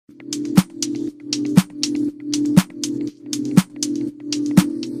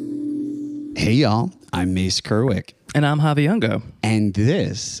Hey, y'all. I'm Mase Kerwick. And I'm Javi Ungo. And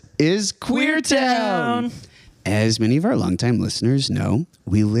this is Queertowne. As many of our longtime listeners know,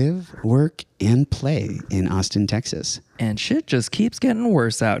 we live, work, and play in Austin, Texas. And shit just keeps getting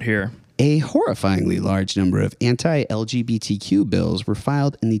worse out here. A horrifyingly large number of anti-LGBTQ bills were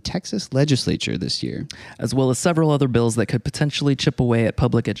filed in the Texas Legislature this year, as well as several other bills that could potentially chip away at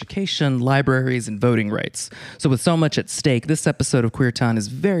public education, libraries, and voting rights. So with so much at stake, this episode of Queertowne is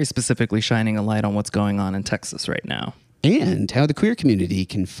very specifically shining a light on what's going on in Texas right now. And how the queer community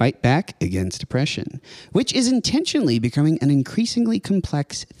can fight back against oppression, which is intentionally becoming an increasingly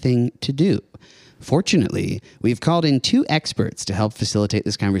complex thing to do. Fortunately, we've called in two experts to help facilitate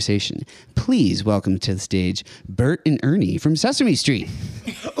this conversation. Please welcome to the stage Bert and Ernie from Sesame Street.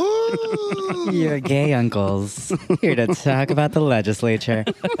 Ooh. Your gay uncles here to talk about the legislature.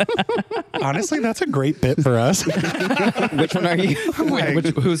 Honestly, that's a great bit for us. Which one are you?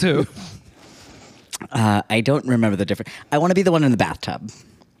 Who's who? I don't remember the difference. I want to be the one in the bathtub.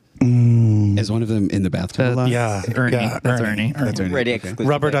 Is one of them in the bathtub a lot? Yeah. Ernie. Yeah, That's Ernie. That's Ernie. Ready Okay. exclusively.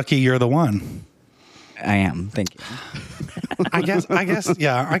 Rubber Ducky, you're the one. I am. Thank you. I guess,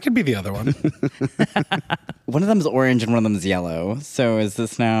 yeah, I could be the other one. One of them's orange and one of them's yellow. So is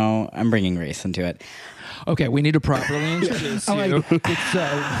this now? I'm bringing race into it. Okay, we need to properly introduce you.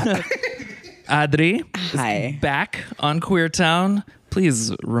 Adri Hi. is back on Queertowne.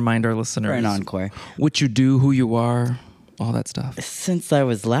 Please remind our listeners For an encore. what you do, who you are, all that stuff. Since I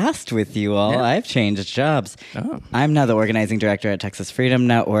was last with you all, Yeah. I've changed jobs. Oh. I'm now the organizing director at Texas Freedom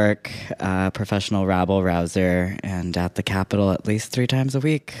Network, professional rabble-rouser, and at the Capitol at least 3 times a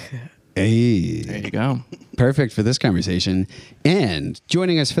week. Hey. There you go. Perfect for this conversation. And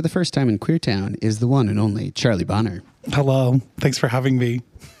joining us for the first time in Queertowne is the one and only Charlie Bonner. Hello. Thanks for having me.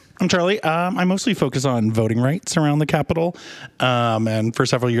 I'm Charlie. I mostly focus on voting rights around the Capitol, and for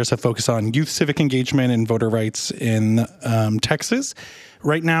several years have focused on youth civic engagement and voter rights in Texas.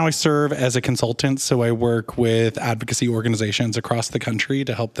 Right now, I serve as a consultant, so I work with advocacy organizations across the country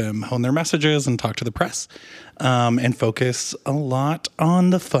to help them hone their messages and talk to the press, and focus a lot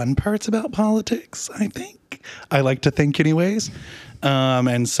on the fun parts about politics, I think. I like to think anyways.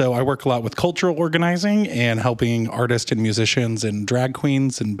 And so I work a lot with cultural organizing and helping artists and musicians and drag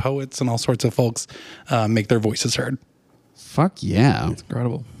queens and poets and all sorts of folks make their voices heard. Fuck yeah.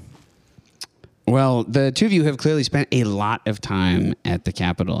 Incredible. Well, the two of you have clearly spent a lot of time at the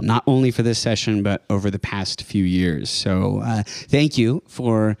Capitol, not only for this session, but over the past few years. So thank you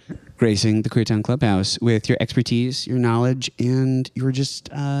for gracing the Queertowne Clubhouse with your expertise, your knowledge, and your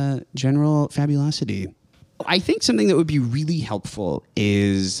just general fabulosity. I think something that would be really helpful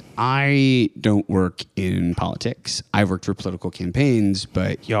is I don't work in politics. I've worked for political campaigns,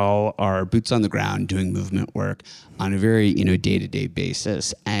 but y'all are boots on the ground doing movement work on a very, day-to-day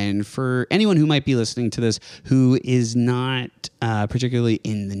basis. And for anyone who might be listening to this who is not particularly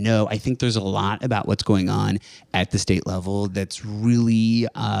in the know, I think there's a lot about what's going on at the state level that's really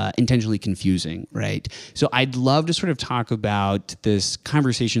intentionally confusing, right? So I'd love to sort of talk about this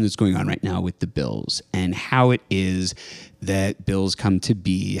conversation that's going on right now with the bills and how it is that bills come to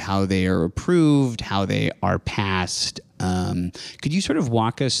be, how they are approved, how they are passed. Could you sort of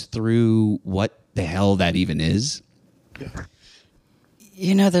walk us through what the hell that even is?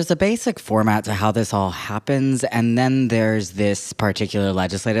 There's a basic format to how this all happens, and then there's this particular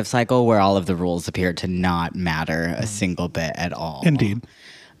legislative cycle where all of the rules appear to not matter a single bit at all. Indeed.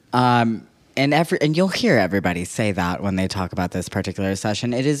 And you'll hear everybody say that when they talk about this particular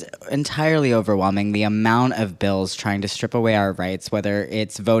session. It is entirely overwhelming, the amount of bills trying to strip away our rights, whether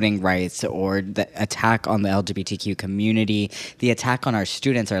it's voting rights or the attack on the LGBTQ community, the attack on our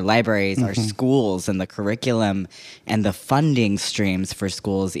students, our libraries, our schools, and the curriculum and the funding streams for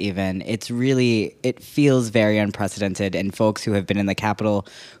schools even. It feels very unprecedented, and folks who have been in the Capitol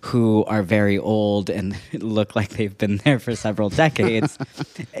who are very old and look like they've been there for several decades,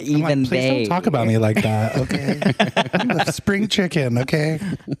 even Please don't talk about me like that, okay? I'm the spring chicken, okay?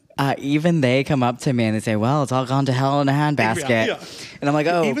 Even they come up to me and they say, well, it's all gone to hell in a handbasket. Yeah. And I'm like,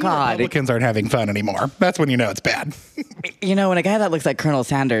 oh, Even the God. Republicans aren't having fun anymore. That's when you know it's bad. When a guy that looks like Colonel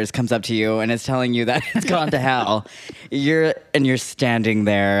Sanders comes up to you and is telling you that it's gone to hell, you're standing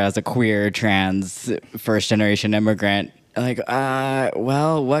there as a queer, trans, first-generation immigrant, like,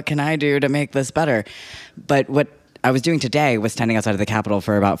 well, what can I do to make this better? But what I was doing today was standing outside of the Capitol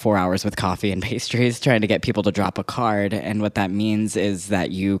for about 4 hours with coffee and pastries, trying to get people to drop a card. And what that means is that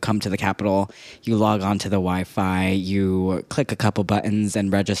you come to the Capitol, you log on to the Wi-Fi, you click a couple buttons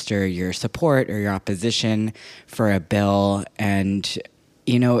and register your support or your opposition for a bill. And,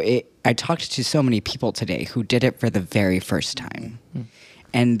 I talked to so many people today who did it for the very first time.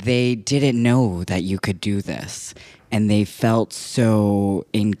 and they didn't know that you could do this. And they felt so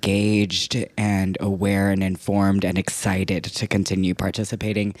engaged and aware and informed and excited to continue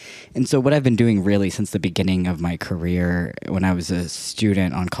participating. And so what I've been doing really since the beginning of my career when I was a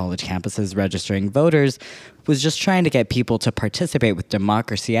student on college campuses registering voters was just trying to get people to participate with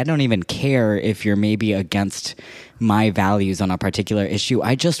democracy. I don't even care if you're maybe against my values on a particular issue.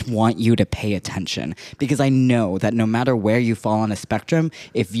 I just want you to pay attention, because I know that no matter where you fall on a spectrum,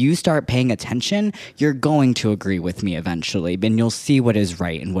 if you start paying attention, you're going to agree with me eventually, and you'll see what is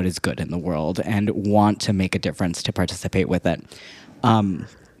right and what is good in the world and want to make a difference to participate with it.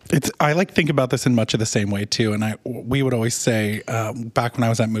 I like think about this in much of the same way too, and we would always say back when I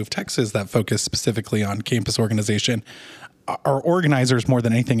was at Move Texas, that focused specifically on campus organization. Our organizers, more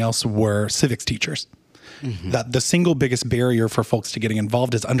than anything else, were civics teachers. Mm-hmm. That the single biggest barrier for folks to getting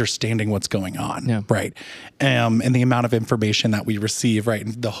involved is understanding what's going on, right? And the amount of information that we receive, right,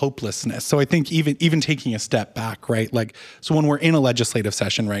 and the hopelessness. So I think even taking a step back, right, like, so when we're in a legislative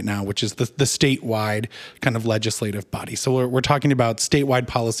session right now, which is the statewide kind of legislative body. So we're talking about statewide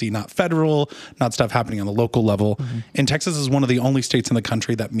policy, not federal, not stuff happening on the local level. Mm-hmm. And Texas is one of the only states in the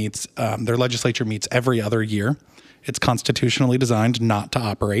country that meets, their legislature meets every other year. It's constitutionally designed not to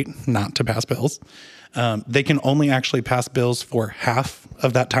operate, not to pass bills. They can only actually pass bills for half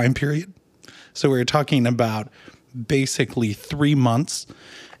of that time period. So we're talking about basically 3 months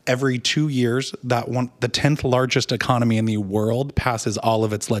every 2 years that the 10th largest economy in the world passes all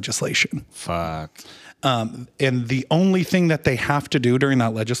of its legislation. Fuck. And the only thing that they have to do during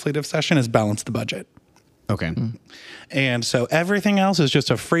that legislative session is balance the budget. Okay. Mm. And so everything else is just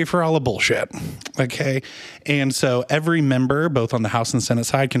a free-for-all of bullshit, okay? And so every member, both on the House and Senate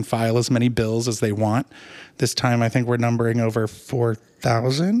side, can file as many bills as they want. This time, I think we're numbering over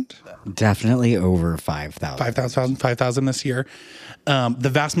 4,000. Definitely over 5,000. 5,000 this year. The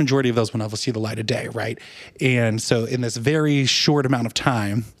vast majority of those will never see the light of day, right? And so in this very short amount of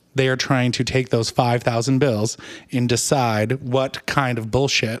time, they are trying to take those 5,000 bills and decide what kind of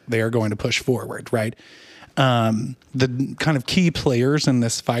bullshit they are going to push forward, right? The kind of key players in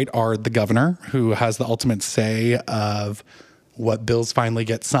this fight are the governor, who has the ultimate say of what bills finally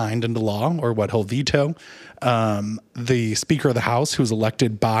get signed into law or what he'll veto. The Speaker of the House, who's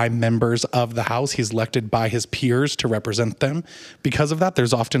elected by members of the House, he's elected by his peers to represent them. Because of that,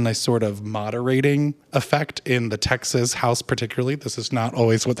 there's often a sort of moderating effect in the Texas House particularly. This is not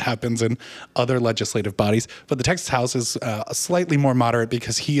always what happens in other legislative bodies, but the Texas House is slightly more moderate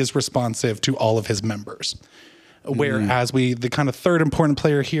because he is responsive to all of his members. Whereas the kind of third important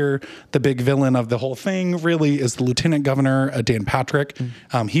player here, the big villain of the whole thing, really is the Lieutenant Governor, Dan Patrick.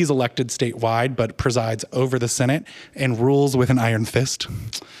 He's elected statewide, but presides over the Senate and rules with an iron fist.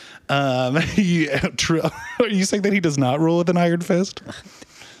 Are you saying that he does not rule with an iron fist?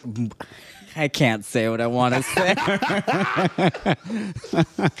 I can't say what I want to say.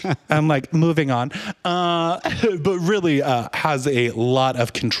 I'm like, moving on. But really has a lot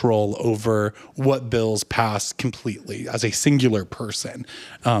of control over what bills pass completely as a singular person,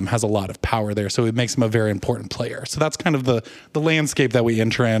 has a lot of power there. So it makes him a very important player. So that's kind of the landscape that we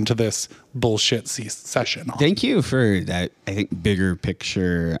enter into this bullshit session on. Thank you for that, I think, bigger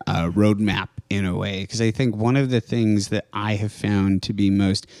picture roadmap in a way. Because I think one of the things that I have found to be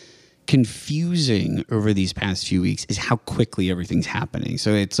most confusing over these past few weeks is how quickly everything's happening.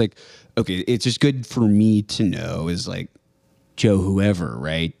 So it's like, okay, it's just good for me to know is like Joe whoever,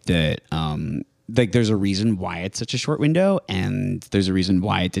 right? That like there's a reason why it's such a short window, and there's a reason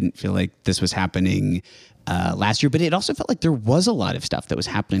why it didn't feel like this was happening last year. But it also felt like there was a lot of stuff that was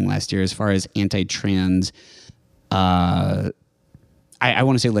happening last year as far as anti-trans I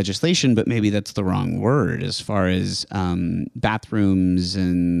want to say legislation, but maybe that's the wrong word, as far as bathrooms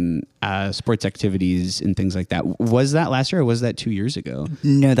and sports activities and things like that. Was that last year or was that 2 years ago?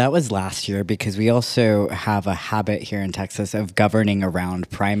 No, that was last year, because we also have a habit here in Texas of governing around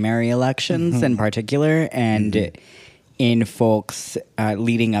primary elections in particular, and in folks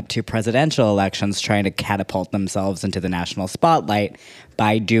leading up to presidential elections trying to catapult themselves into the national spotlight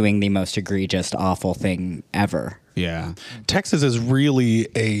by doing the most egregious, awful thing ever. Yeah. Texas is really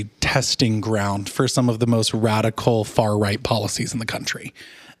a testing ground for some of the most radical far-right policies in the country.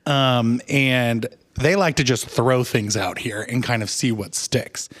 And they like to just throw things out here and kind of see what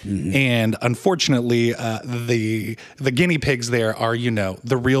sticks. And unfortunately, the guinea pigs there are,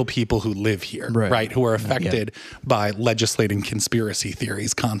 the real people who live here, right? Who are affected by legislating conspiracy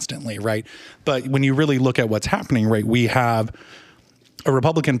theories constantly, right? But when you really look at what's happening, right, we have a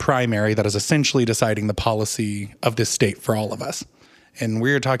Republican primary that is essentially deciding the policy of this state for all of us. And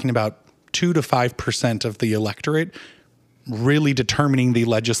we're talking about 2 to 5% of the electorate really determining the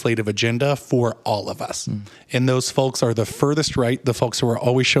legislative agenda for all of us. And those folks are the furthest right, the folks who are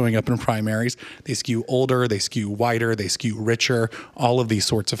always showing up in primaries. They skew older, they skew whiter, they skew richer, all of these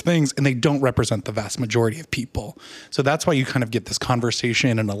sorts of things, and they don't represent the vast majority of people. So that's why you kind of get this conversation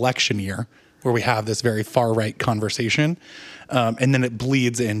in an election year where we have this very far right conversation. And then it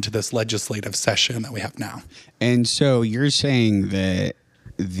bleeds into this legislative session that we have now. And so you're saying that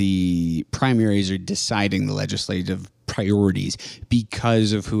the primaries are deciding the legislative priorities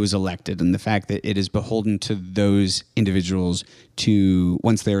because of who is elected and the fact that it is beholden to those individuals to,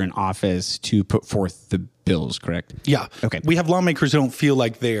 once they're in office, to put forth the bills, correct? Yeah. Okay. We have lawmakers who don't feel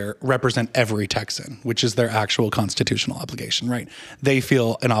like they represent every Texan, which is their actual constitutional obligation, right? They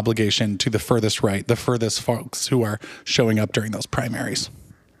feel an obligation to the furthest right, the furthest folks who are showing up during those primaries.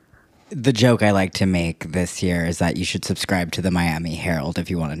 The joke I like to make this year is that you should subscribe to the Miami Herald if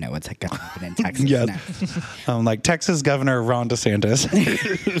you want to know what's going to happen in Texas next. Like Texas Governor Ron DeSantis.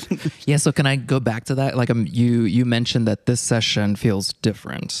 Yeah, so can I go back to that? Like you mentioned that this session feels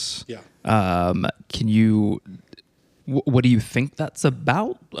different. Yeah. Can you, what do you think that's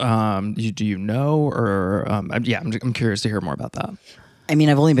about? Do you know? Or, I'm curious to hear more about that. I mean,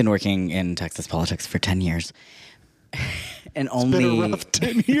 I've only been working in Texas politics for 10 years. And only Been a rough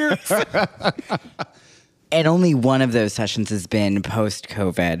 10 years. And only one of those sessions has been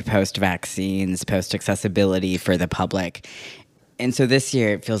post-COVID, post-vaccines, post-accessibility for the public. And so this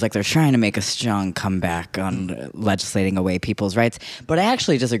year, it feels like they're trying to make a strong comeback on legislating away people's rights. But I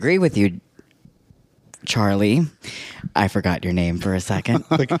actually disagree with you, Charlie. I forgot your name for a second.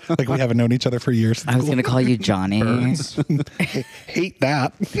 like we haven't known each other for years. I was going to call you Johnny. Hate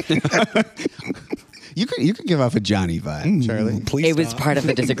that. You could give off a Johnny vibe, Charlie. Please It was stop. part of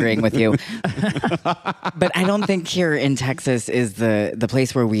the disagreeing with you. But I don't think here in Texas is the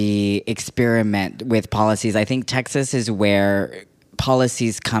place where we experiment with policies. I think Texas is where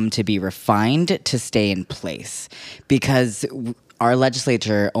policies come to be refined to stay in place because our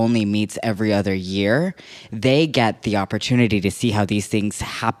legislature only meets every other year. They get the opportunity to see how these things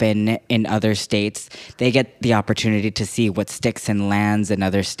happen in other states. They get the opportunity to see what sticks and lands in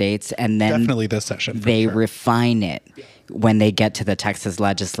other states. And then Definitely this session. for they sure. refine it when they get to the Texas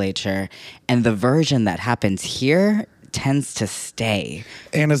legislature. And the version that happens here tends to stay.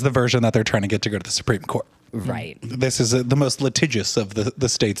 And is the version that they're trying to get to go to the Supreme Court. Right. This is the most litigious of the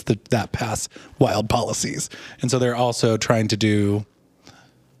states that pass wild policies. And so they're also trying to do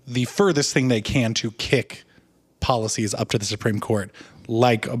the furthest thing they can to kick policies up to the Supreme Court,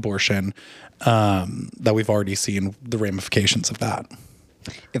 like abortion, that we've already seen the ramifications of that.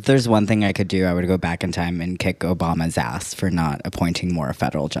 If there's one thing I could do, I would go back in time and kick Obama's ass for not appointing more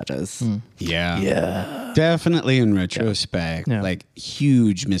federal judges. Yeah. Definitely in retrospect, Yeah. like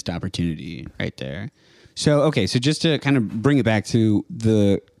huge missed opportunity right there. So just to kind of bring it back to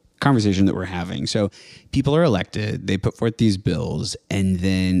the conversation that we're having. So people are elected, they put forth these bills, and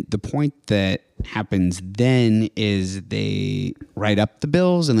then the point that happens then is they write up the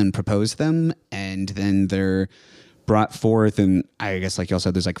bills and then propose them, and then they're brought forth, and I guess like y'all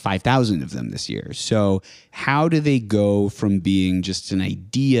said, there's like 5,000 of them this year. So how do they go from being just an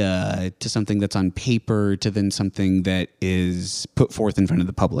idea to something that's on paper to then something that is put forth in front of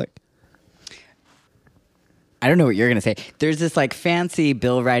the public? I don't know what you're going to say. There's this like fancy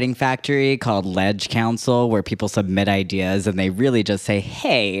bill writing factory called Ledge Council where people submit ideas and they really just say,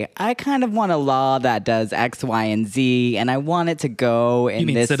 hey, I kind of want a law that does X, Y, and Z, and I want it to go in You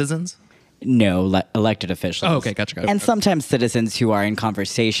mean this. citizens? No, elected officials. Oh, okay, gotcha. And sometimes citizens who are in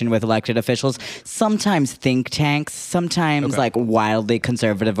conversation with elected officials, sometimes think tanks, sometimes like wildly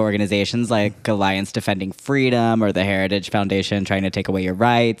conservative organizations like Alliance Defending Freedom or the Heritage Foundation trying to take away your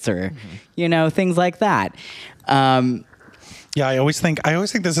rights or, things like that. Yeah, I always think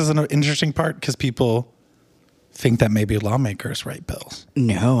this is an interesting part because people think that maybe lawmakers write bills.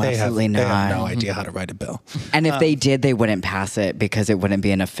 No, They absolutely have not. no idea how to write a bill. And if they did, they wouldn't pass it because it wouldn't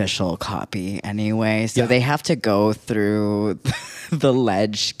be an official copy anyway. So Yeah. they have to go through the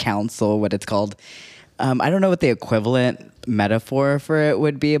Ledge Council, what it's called. I don't know what the equivalent metaphor for it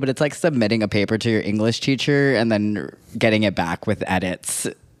would be, but it's like submitting a paper to your English teacher and then getting it back with edits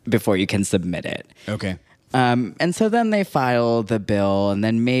before you can submit it. Okay. And so then they file the bill, and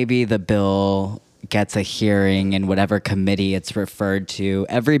then maybe the bill gets a hearing in whatever committee it's referred to.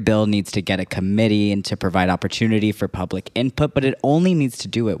 Every bill needs to get a committee and to provide opportunity for public input, but it only needs to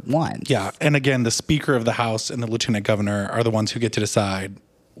do it once. Yeah, and again, the Speaker of the House and the Lieutenant Governor are the ones who get to decide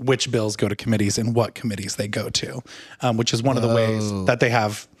which bills go to committees and what committees they go to, which is one of the ways that they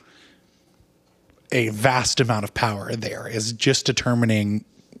have a vast amount of power there, is just determining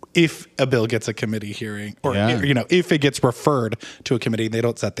if a bill gets a committee hearing, or Yeah. if it gets referred to a committee, they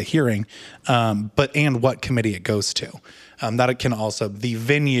don't set the hearing, and what committee it goes to. That it can also, the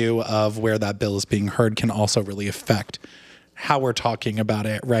venue of where that bill is being heard can also really affect how we're talking about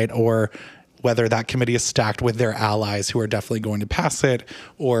it, right? Or whether that committee is stacked with their allies who are definitely going to pass it,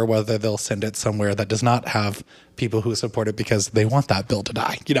 or whether they'll send it somewhere that does not have people who support it because they want that bill to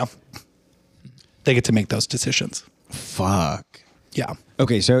die. They get to make those decisions. Fuck. Yeah.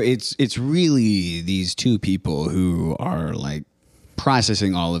 Okay, so it's really these two people who are like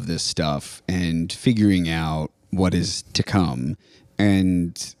processing all of this stuff and figuring out what is to come.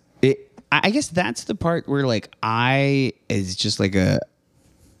 And I guess that's the part where like I is just like an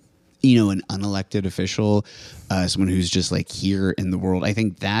unelected official, someone who's just like here in the world. I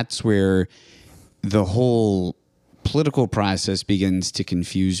think that's where the whole political process begins to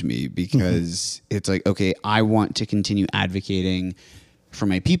confuse me, because it's like, okay, I want to continue advocating for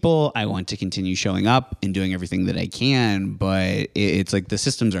my people. I want to continue showing up and doing everything that I can, but it's like the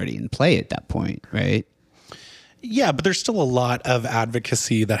system's already in play at that point, right? Yeah, but there's still a lot of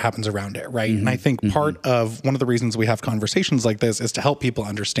advocacy that happens around it, right? And I think part of one of the reasons we have conversations like this is to help people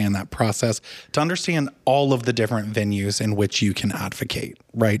understand that process, to understand all of the different venues in which you can advocate,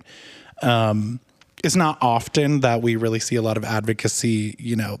 right? It's not often that we really see a lot of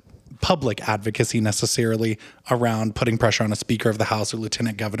advocacy, public advocacy necessarily around putting pressure on a speaker of the House or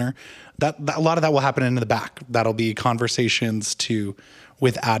lieutenant governor. That a lot of that will happen in the back. That'll be conversations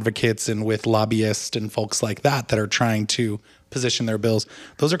with advocates and with lobbyists and folks like that are trying to position their bills.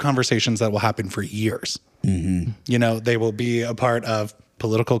 Those are conversations that will happen for years. They will be a part of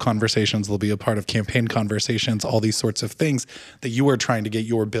political conversations. They'll be a part of campaign conversations, all these sorts of things that you are trying to get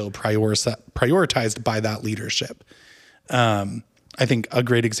your bill prioritized by that leadership. I think a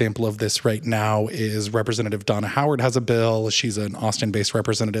great example of this right now is Representative Donna Howard has a bill. She's an Austin-based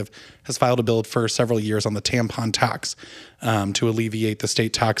representative, has filed a bill for several years on the tampon tax to alleviate the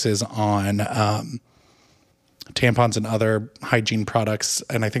state taxes on tampons and other hygiene products.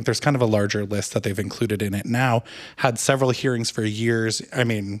 And I think there's kind of a larger list that they've included in it now. Had several hearings for years.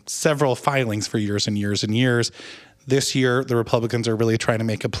 Several filings for years and years and years. This year, the Republicans are really trying to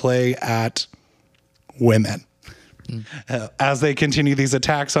make a play at women. As they continue these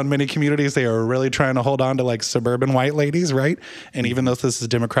attacks on many communities, they are really trying to hold on to like suburban white ladies, right? And even though this is a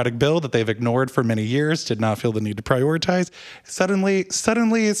Democratic bill that they've ignored for many years, did not feel the need to prioritize, suddenly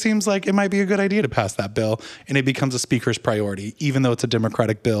it seems like it might be a good idea to pass that bill, and it becomes a speaker's priority, even though it's a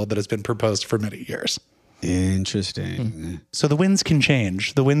Democratic bill that has been proposed for many years. Interesting. So the winds can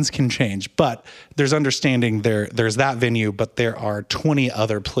change. But there's understanding there's that venue, but there are 20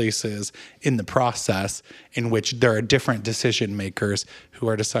 other places in the process in which there are different decision makers who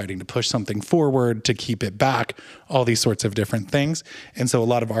are deciding to push something forward, to keep it back, all these sorts of different things. And so a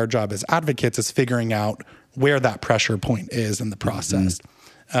lot of our job as advocates is figuring out where that pressure point is in the process.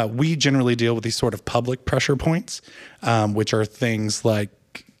 We generally deal with these sort of public pressure points, which are things like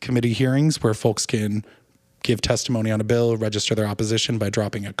committee hearings where folks can give testimony on a bill, register their opposition by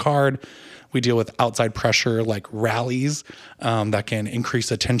dropping a card. We deal with outside pressure like rallies that can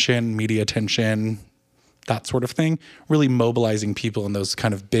increase attention, media attention, that sort of thing. Really mobilizing people in those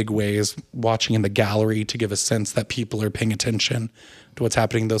kind of big ways, watching in the gallery to give a sense that people are paying attention to what's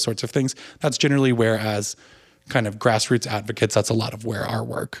happening, those sorts of things. That's generally where, as kind of grassroots advocates, that's a lot of where our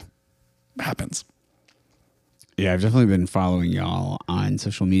work happens. Yeah, I've definitely been following y'all on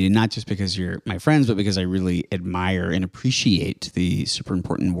social media, not just because you're my friends, but because I really admire and appreciate the super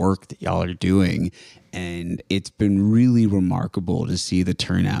important work that y'all are doing. And it's been really remarkable to see the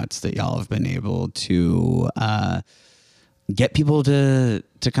turnouts that y'all have been able to get people to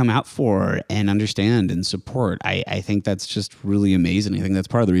come out for and understand and support. I think that's just really amazing. I think that's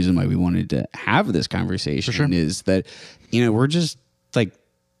part of the reason why we wanted to have this conversation is that, we're just like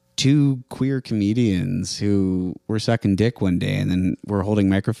two queer comedians who were sucking dick one day and then we're holding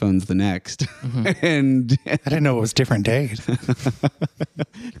microphones the next. And I didn't know it was different days.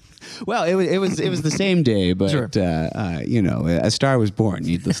 Well, it was the same day, but a star was born,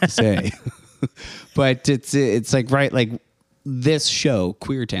 needless to say. But it's like, right, like this show,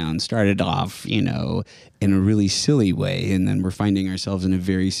 Queertowne, started off, in a really silly way, and then we're finding ourselves in a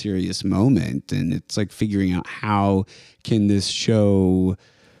very serious moment, and it's like figuring out how can this show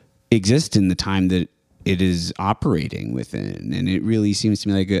exist in the time that it is operating within. And it really seems to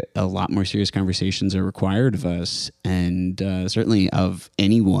me like a lot more serious conversations are required of us, and certainly of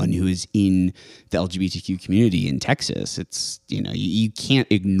anyone who is in the LGBTQ community in Texas. It's, you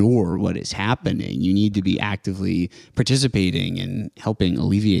can't ignore what is happening. You need to be actively participating and helping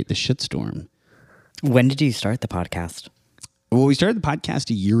alleviate the shitstorm. When did you start the podcast? Well, we started the podcast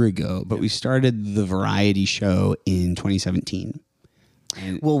a year ago, but we started the variety show in 2017.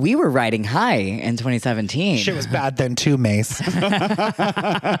 Well, we were riding high in 2017. Shit was bad then too, Mase.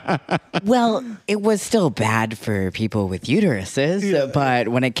 Well, it was still bad for people with uteruses, but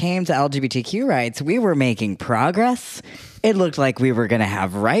when it came to LGBTQ rights, we were making progress. It looked like we were going to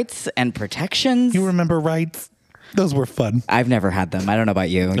have rights and protections. You remember rights? Those were fun. I've never had them. I don't know about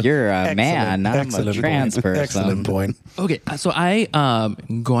you. You're a man. I'm a trans person. Excellent point. Okay, so I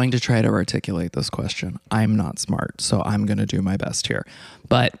am going to try to articulate this question. I'm not smart, so I'm going to do my best here.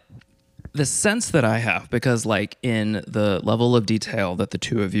 But the sense that I have, because like in the level of detail that the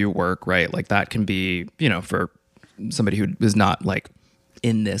two of you work, right, like that can be, you know, for somebody who is not like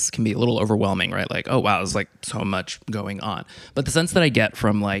in this can be a little overwhelming, right? Like, oh, wow, there's like so much going on. But the sense that I get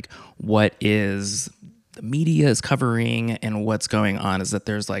from like what is the media is covering and what's going on is that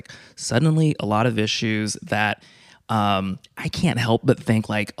there's like suddenly a lot of issues that I can't help but think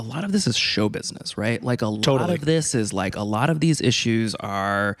like a lot of this is show business, right? Like a lot of this is like a lot of these issues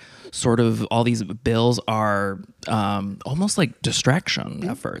are sort of all these bills are almost like distraction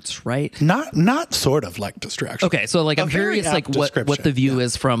efforts, right? Not sort of like distraction. Okay, so like I'm very curious like apt what the description. view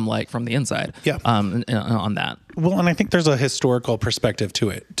is from the inside. Yeah. On that. Well, and I think there's a historical perspective to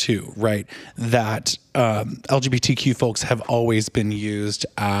it too, right? That LGBTQ folks have always been used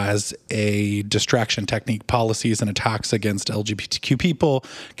as a distraction technique. Policies and attacks against LGBTQ people,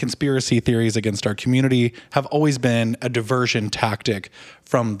 conspiracy theories against our community have always been a diversion tactic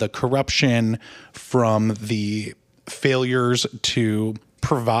from the corruption, from the failures to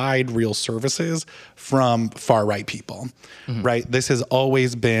provide real services from far right people, right? This has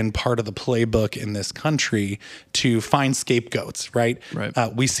always been part of the playbook in this country to find scapegoats, right?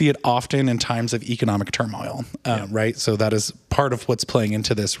 We see it often in times of economic turmoil, right? So that is part of what's playing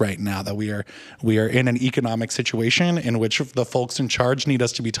into this right now, that we are in an economic situation in which the folks in charge need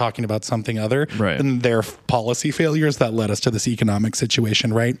us to be talking about something other than their policy failures that led us to this economic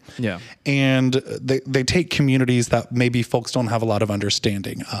situation, right? Yeah. And they take communities that maybe folks don't have a lot of understanding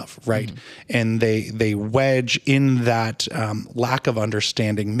of, right? And they wedge in that lack of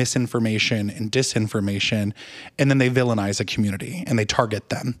understanding, misinformation and disinformation, and then they villainize a community and they target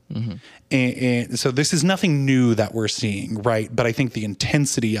them. And so this is nothing new that we're seeing, right? But I think the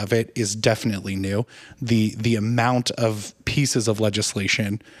intensity of it is definitely new. The amount of pieces of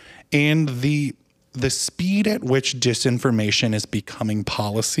legislation and the speed at which disinformation is becoming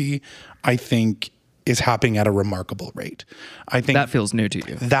policy, I think, is happening at a remarkable rate. I think That feels new to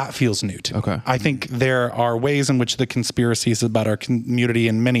you. That feels new to me. Okay. I think there are ways in which the conspiracies about our community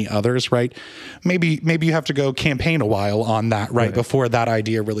and many others, right? Maybe you have to go campaign a while on that, right? Before that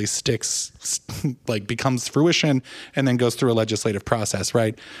idea really sticks, like becomes fruition and then goes through a legislative process,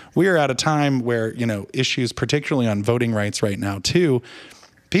 right? We are at a time where, you know, issues, particularly on voting rights right now too,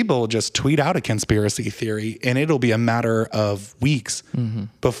 people just tweet out a conspiracy theory and it'll be a matter of weeks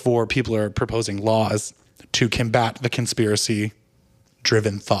before people are proposing laws to combat the conspiracy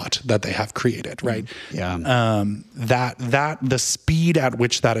driven thought that they have created, right? That the speed at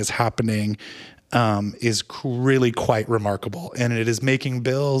which that is happening is really quite remarkable. And it is making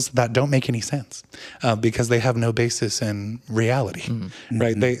bills that don't make any sense because they have no basis in reality,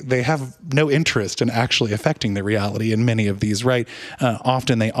 right? They have no interest in actually affecting the reality in many of these, right?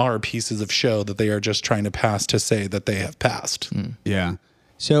 Often they are pieces of show that they are just trying to pass to say that they have passed. Yeah.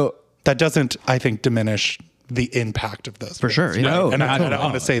 So That doesn't, I think, diminish the impact of those. For sure. Right? No, and I not at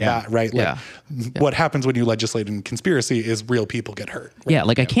want to all. say that, right? Like, Yeah. what happens when you legislate in conspiracy is real people get hurt. Right? Yeah,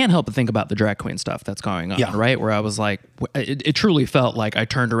 like I can't help but think about the drag queen stuff that's going on, Yeah. right? Where I was like, it truly felt like I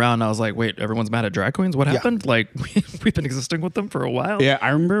turned around and I was like, wait, everyone's mad at drag queens? What happened? Like, we've been existing with them for a while. yeah, I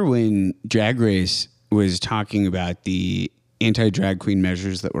remember when Drag Race was talking about the anti-drag queen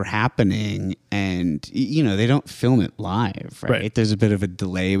measures that were happening, and you know, they don't film it live, right? There's a bit of a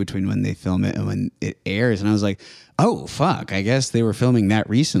delay between when they film it and when it airs, and I was like, oh fuck, I guess they were filming that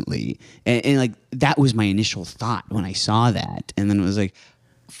recently, and like that was my initial thought when I saw that, and then it was like,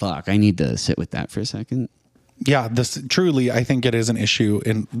 fuck, I need to sit with that for a second. Yeah, this truly, I think it is an issue,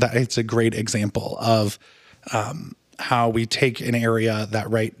 and that it's a great example of how we take an area that,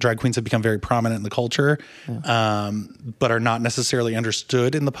 right, drag queens have become very prominent in the culture, but are not necessarily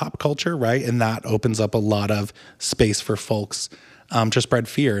understood in the pop culture, right? And that opens up a lot of space for folks to spread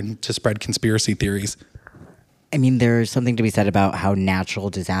fear and to spread conspiracy theories. I mean, there's something to be said about how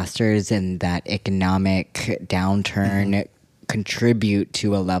natural disasters and that economic downturn contribute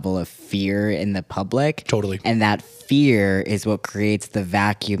to a level of fear in the public. Totally. And that fear is what creates the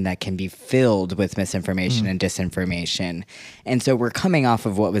vacuum that can be filled with misinformation and disinformation. And so we're coming off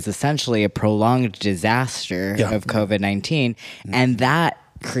of what was essentially a prolonged disaster of COVID-19, and that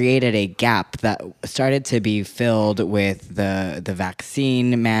created a gap that started to be filled with the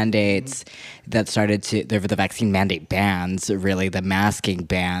vaccine mandates, that started to the vaccine mandate bans, really the masking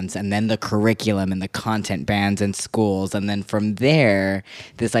bans, and then the curriculum and the content bans in schools. And then from there,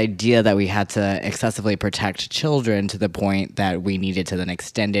 this idea that we had to excessively protect children to the point that we needed to then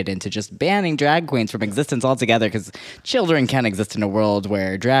extend it into just banning drag queens from existence altogether, because children can't exist in a world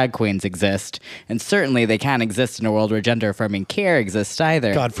where drag queens exist. And certainly they can't exist in a world where gender affirming care exists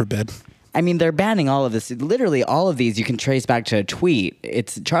either. God forbid. I mean, they're banning all of this. Literally, all of these you can trace back to a tweet.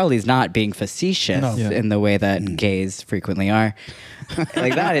 It's Charlie's not being facetious in the way that gays frequently are.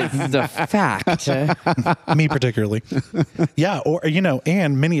 Like, that is the fact. Me particularly. Yeah, or,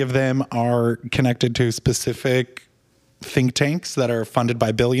 and many of them are connected to specific think tanks that are funded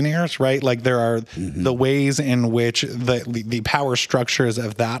by billionaires, right? Like, there are the ways in which the power structures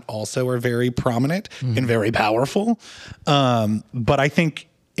of that also are very prominent and very powerful. But I think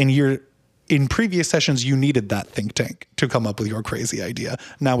in previous sessions, you needed that think tank to come up with your crazy idea.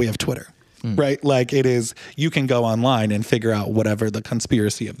 Now we have Twitter, right? Like, you can go online and figure out whatever the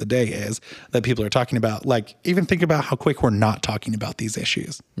conspiracy of the day is that people are talking about. Like, even think about how quick we're not talking about these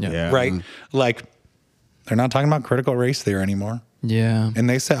issues, right? Like, they're not talking about critical race theory anymore. Yeah. And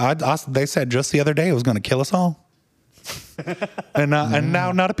they said just the other day it was going to kill us all. and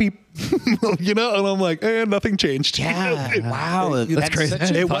now not a peep. And I'm like, nothing changed. Yeah. Wow. That's crazy.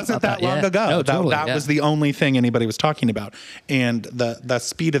 It wasn't that long ago. No, totally, that was the only thing anybody was talking about. And the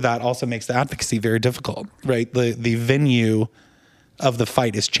speed of that also makes the advocacy very difficult, right? The venue of the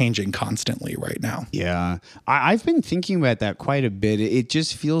fight is changing constantly right now. Yeah. I've been thinking about that quite a bit. It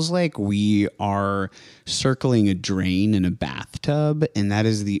just feels like we are circling a drain in a bathtub, and that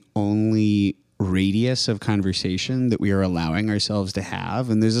is the only radius of conversation that we are allowing ourselves to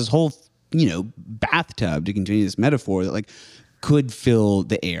have. And there's this whole, bathtub, to continue this metaphor, that could fill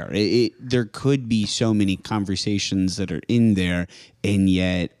the air. There could be so many conversations that are in there, and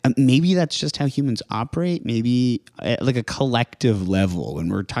yet maybe that's just how humans operate. Maybe at a collective level, when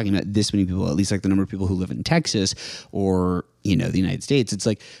we're talking about this many people, at least the number of people who live in Texas or the United States, it's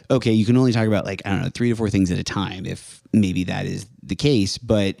okay, you can only talk about 3 to 4 things at a time, if maybe that is the case,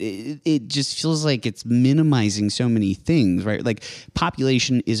 but it just feels like it's minimizing so many things, right?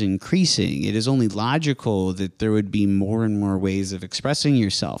 Population is increasing. It is only logical that there would be more and more ways of expressing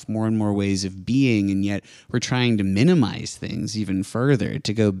yourself, more and more ways of being, and yet we're trying to minimize things even further,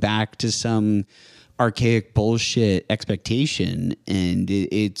 to go back to some archaic bullshit expectation. And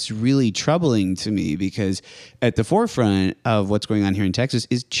it's really troubling to me, because at the forefront of what's going on here in Texas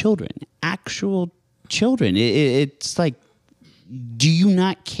is children, actual children. It's do you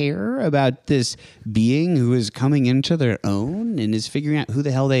not care about this being who is coming into their own and is figuring out who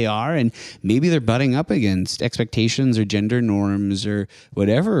the hell they are? And maybe they're butting up against expectations or gender norms or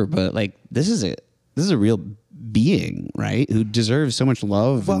whatever, but this is a real being, right? Who deserves so much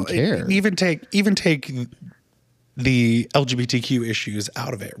love and care. Even take the LGBTQ issues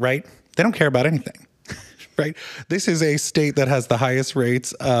out of it, right? They don't care about anything. Right? This is a state that has the highest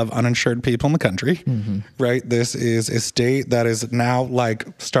rates of uninsured people in the country, right? This is a state that is now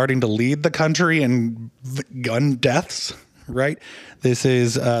starting to lead the country in gun deaths, right? This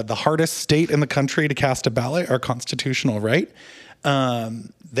is the hardest state in the country to cast a ballot, our constitutional right.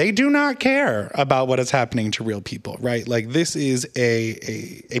 They do not care about what is happening to real people, right? This is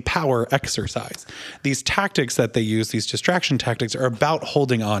a power exercise. These tactics that they use, these distraction tactics, are about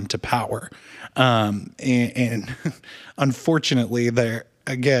holding on to power. And unfortunately, they're,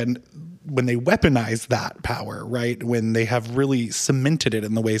 again, when they weaponize that power, right, when they have really cemented it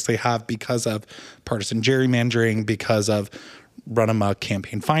in the ways they have because of partisan gerrymandering, because of run-amok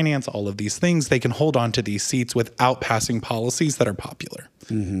campaign finance, all of these things, they can hold on to these seats without passing policies that are popular,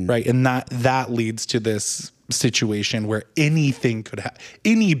 right? And that leads to this situation where any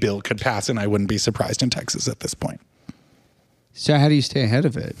bill could pass, and I wouldn't be surprised in Texas at this point. So how do you stay ahead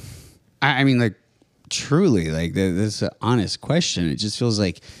of it? I mean, truly, this is an honest question. It just feels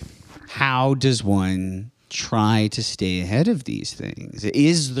how does one try to stay ahead of these things?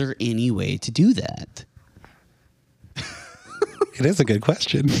 Is there any way to do that? It is a good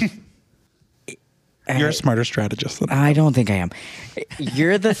question. You're a smarter strategist than I don't think I am.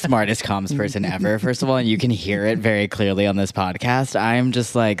 You're the smartest comms person ever, first of all, and you can hear it very clearly on this podcast. I'm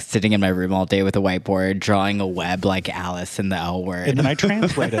just like sitting in my room all day with a whiteboard, drawing a web like Alice in the L Word. and then I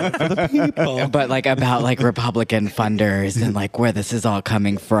translate it for the people. But like about like Republican funders and like where this is all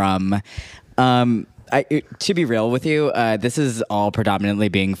coming from. To be real with you, this is all predominantly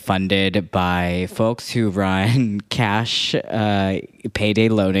being funded by folks who run cash payday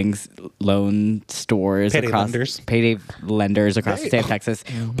loan stores payday lenders across the state of Texas,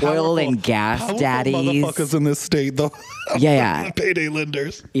 oil and gas daddies, motherfuckers in this state, though. Yeah. Payday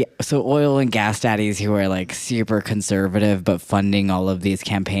lenders. Yeah, so oil and gas daddies who are like super conservative but funding all of these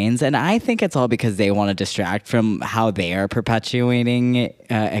campaigns. And I think it's all because they want to distract from how they are perpetuating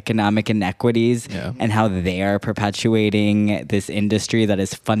economic inequities and how they are perpetuating this industry that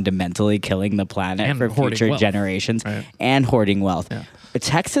is fundamentally killing the planet And for future generations and hoarding wealth. Yeah.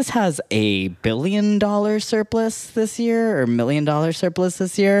 Texas has $1 billion surplus this year or $1 million surplus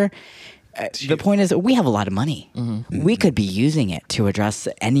this year. The point is, we have a lot of money. Mm-hmm. We could be using it to address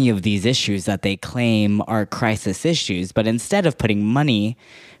any of these issues that they claim are crisis issues. But instead of putting money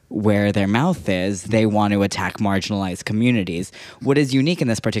where their mouth is, they want to attack marginalized communities. What is unique in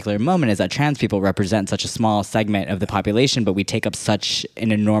this particular moment is that trans people represent such a small segment of the population, but we take up such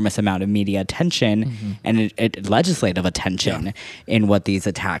an enormous amount of media attention and legislative attention in what these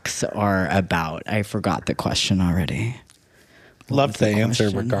attacks are about. I forgot the question already. Loved the answer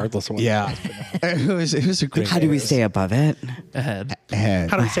regardless of what. Yeah. it was a great How do we stay above it? Ahead.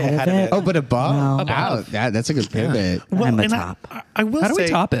 How do we stay ahead of it? Oh, but above. Well, Wow, that's a good pivot. Well, I'm a and top. I will How do say, we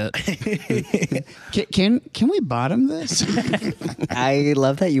top it? Can we bottom this? I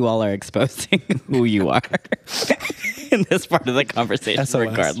love that you all are exposing who you are in this part of the conversation, SOS.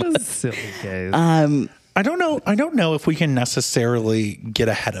 regardless. Silly gays. I don't know if we can necessarily get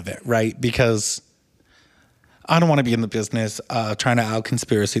ahead of it, right? Because I don't want to be in the business of trying to out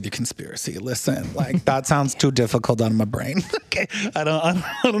conspiracy the conspiracy. Listen, like that sounds too difficult on my brain. Okay, I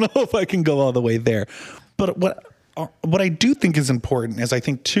don't know if I can go all the way there. But what I do think is important is I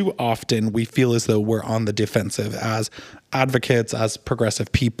think too often we feel as though we're on the defensive as advocates, as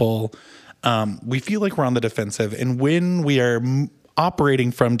progressive people. We feel like we're on the defensive, and when we are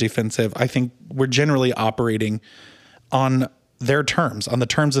operating from defensive, I think we're generally operating on their terms, on the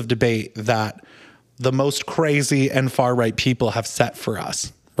terms of debate that the most crazy and far right people have set for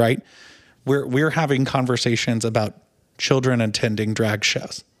us, right? We're having conversations about children attending drag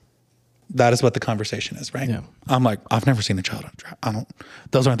shows. That is what the conversation is, right? Yeah. I'm like, I've never seen a child on drag.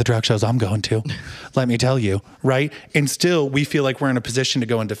 Those aren't the drag shows I'm going to. Let me tell you, right? And still, we feel like we're in a position to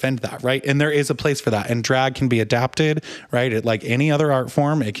go and defend that, right? And there is a place for that. And drag can be adapted, right? Like any other art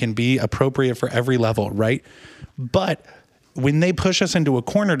form, it can be appropriate for every level, right? But when they push us into a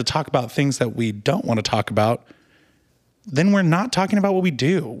corner to talk about things that we don't want to talk about, then we're not talking about what we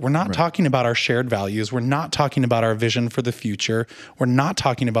do. We're not talking about our shared values. We're not talking about our vision for the future. We're not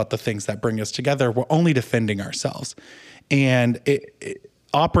talking about the things that bring us together. We're only defending ourselves. And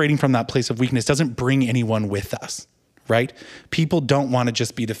operating from that place of weakness doesn't bring anyone with us, right? People don't want to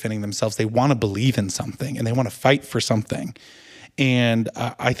just be defending themselves. They want to believe in something and they want to fight for something. And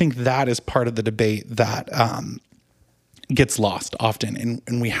I think that is part of the debate that gets lost often,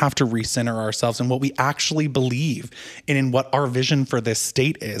 and we have to recenter ourselves in what we actually believe and in what our vision for this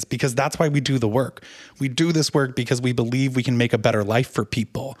state is, because that's why we do the work. We do this work because we believe we can make a better life for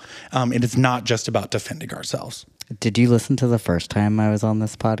people, and it's not just about defending ourselves. Did you listen to the first time I was on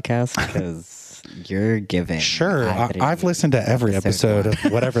this podcast? Because you're giving. Sure, I've listened to every episode of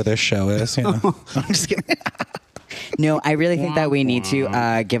whatever this show is. You know? I'm just kidding. No, I really think that we need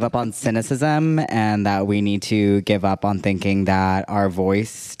to give up on cynicism, and that we need to give up on thinking that our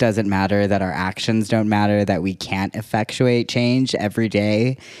voice doesn't matter, that our actions don't matter, that we can't effectuate change every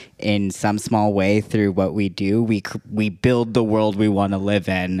day in some small way through what we do. We build the world we want to live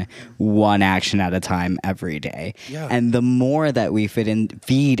in one action at a time every day. Yeah. And the more that we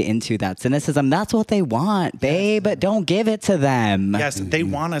feed into that cynicism, that's what they want, babe. But don't give it to them. Yes, they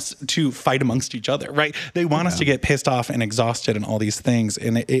want us to fight amongst each other, right? They want us to get pissed off and exhausted and all these things.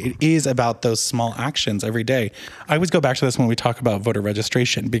 And it is about those small actions every day. I always go back to this when we talk about voter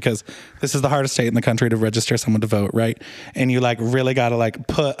registration, because this is the hardest state in the country to register someone to vote, right? And you like really got to like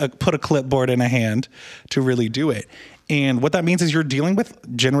put a clipboard in a hand to really do it. And what that means is you're dealing with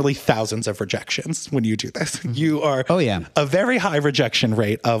generally thousands of rejections when you do this. You are a very high rejection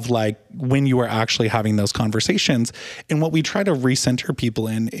rate of like when you are actually having those conversations. And what we try to recenter people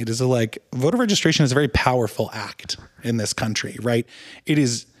in, it is like voter registration is a very powerful act in this country, right? It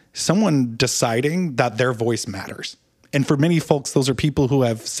is someone deciding that their voice matters. And for many folks, those are people who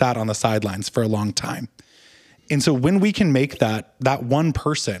have sat on the sidelines for a long time. And so when we can make that one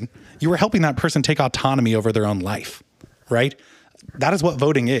person, you are helping that person take autonomy over their own life, right? That is what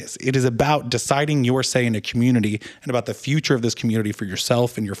voting is. It is about deciding your say in a community and about the future of this community for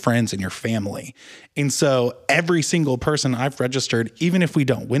yourself and your friends and your family. And so every single person I've registered, even if we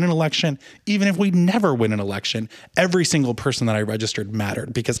don't win an election, even if we never win an election, every single person that I registered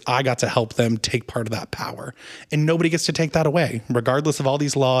mattered because I got to help them take part of that power. And nobody gets to take that away, regardless of all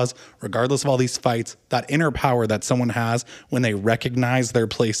these laws, regardless of all these fights. That inner power that someone has when they recognize their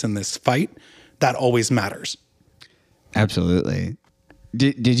place in this fight, that always matters. Absolutely.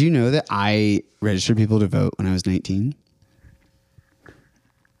 Did you know that I registered people to vote when I was 19?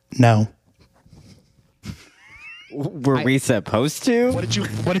 No. Were we supposed to? What did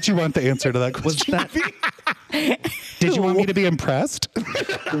you want the answer to that question? Did you want me to be impressed?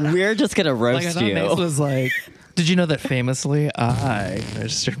 We're just gonna roast Like I thought you. Mace was like, did you know that famously I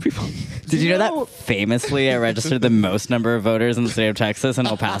registered people? Did you know that famously I registered the most number of voters in the state of Texas in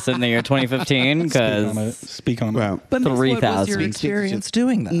El Paso in the year 2015? Because Speak on it. But Mace, what was 3,000. your experience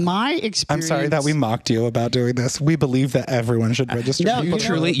doing that? My experience. I'm sorry that we mocked you about doing this. We believe that everyone should register. No,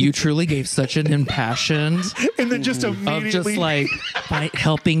 people. You truly gave such an impassioned And then just of immediately just like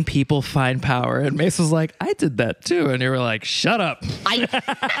helping people find power. And Mace was like, I did that too. And you were like, shut up.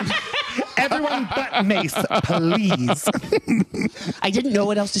 everyone but Mace, please. I didn't know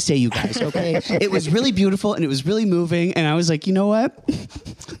what else to say, you guys, okay? It was really beautiful and it was really moving. And I was like, you know what?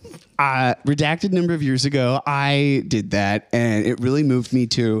 Redacted number of years ago, I did that and it really moved me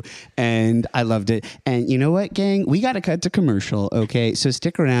too. And I loved it. And you know what, gang? We got to cut to commercial, okay? So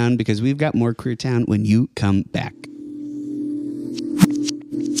stick around because we've got more Queertowne when you come back.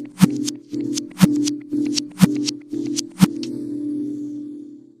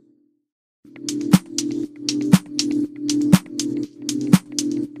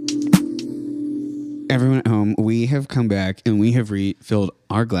 Everyone at home, we have come back and we have refilled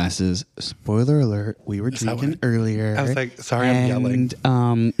our glasses. Spoiler alert, we were drinking earlier. I was like, sorry, I'm yelling.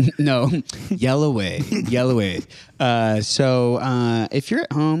 No, yell away. Yell away. So if you're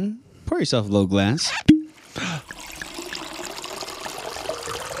at home, pour yourself a little glass.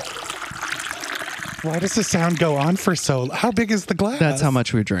 Why does the sound go on for so? How big is the glass? That's how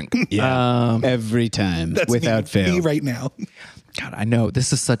much we drink. Every time, That's without fail. me right now. God, I know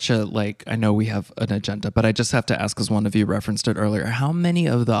this is such a I know we have an agenda, but I just have to ask, because one of you referenced it earlier, how many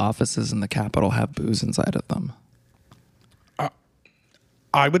of the offices in the Capitol have booze inside of them?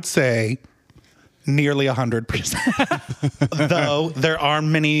 I would say nearly 100%. Though there are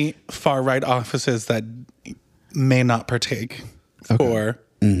many far right offices that may not partake for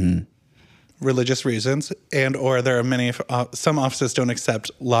religious reasons, and or there are many some offices don't accept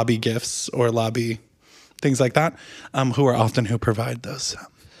lobby gifts or lobby things like that, who provide those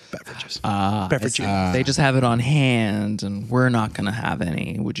beverages. They just have it on hand, and we're not going to have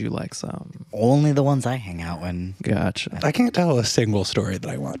any. Would you like some? only the ones I hang out in. Gotcha. I can't tell a single story that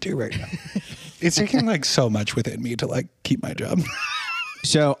I want to right now. It's taking like so much within me to like keep my job.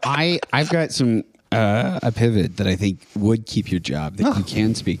 So I've got some a pivot that I think would keep your job that you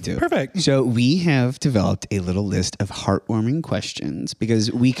can speak to. Perfect. So we have developed a little list of heartwarming questions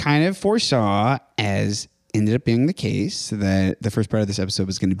because we kind of foresaw, as ended up being the case, that the first part of this episode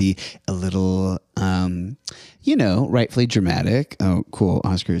was going to be a little, rightfully dramatic. Oh, cool.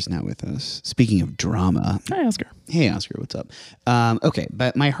 Oscar is now with us. Speaking of drama. Hi, Oscar. Hey, Oscar, what's up? Okay,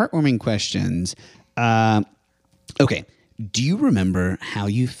 but my heartwarming questions. Okay, do you remember how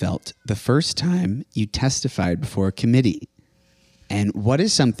you felt the first time you testified before a committee? And what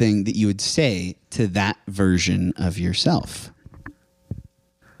is something that you would say to that version of yourself?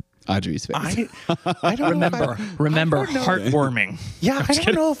 Audrey's face. I don't Remember, heartwarming. Yeah, I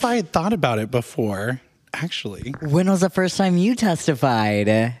don't know if I had thought about it before, actually. When was the first time you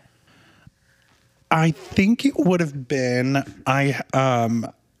testified? I think it would have been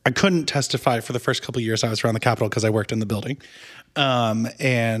I couldn't testify for the first couple of years I was around the Capitol because I worked in the building.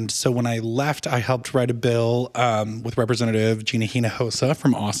 And so when I left, I helped write a bill with Representative Gina Hinojosa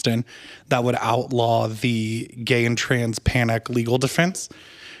from Austin that would outlaw the gay and trans panic legal defense,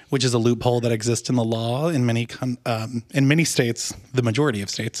 which is a loophole that exists in the law in many states, the majority of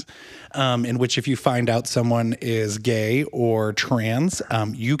states. in which if you find out someone is gay or trans,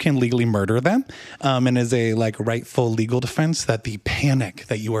 you can legally murder them, and is a like rightful legal defense that the panic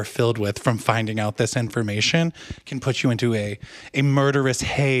that you are filled with from finding out this information can put you into a murderous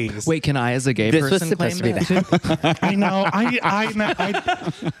haze. Wait, can I, as a gay This was person, claim supposed to be that? I know.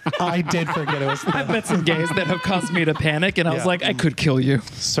 I did forget it was. I've met some gays that have caused me to panic, and I was like, I could kill you.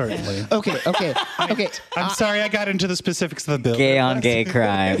 Certainly. Okay. I'm sorry I got into the specifics of the bill. Gay on gay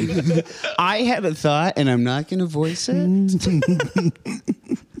crime. I had a thought, and I'm not going to voice it.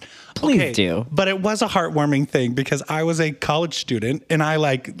 Please do. But it was a heartwarming thing because I was a college student and I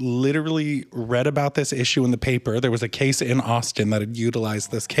like literally read about this issue in the paper. There was a case in Austin that had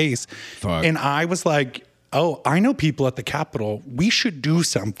utilized this case. Fuck. And I was like, oh, I know people at the Capitol. We should do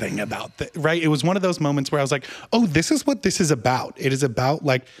something about that, right? It was one of those moments where I was like, oh, this is what this is about. It is about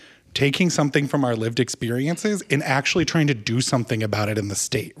like taking something from our lived experiences and actually trying to do something about it in the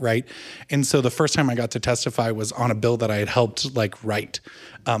state, right? And so the first time I got to testify was on a bill that I had helped like write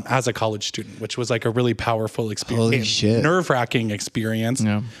as a college student, which was like a really powerful experience. Holy shit. Nerve-wracking experience,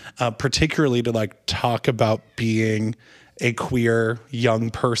 particularly to like talk about being a queer young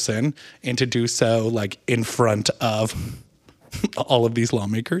person and to do so like in front of all of these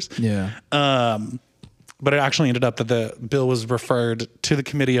lawmakers. Yeah. But it actually ended up that the bill was referred to the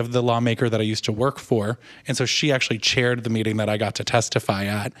committee of the lawmaker that I used to work for. And so she actually chaired the meeting that I got to testify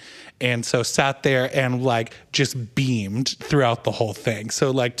at. And so sat there and like just beamed throughout the whole thing.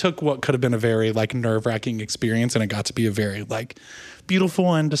 So like took what could have been a very like nerve-wracking experience and it got to be a very like beautiful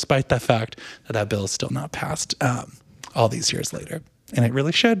one, despite the fact that that bill is still not passed all these years later. And it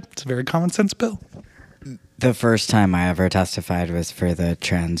really should. It's a very common sense bill. The first time I ever testified was for the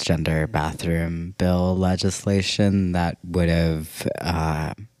transgender bathroom bill legislation that would have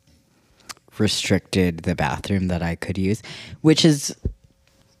restricted the bathroom that I could use, which is,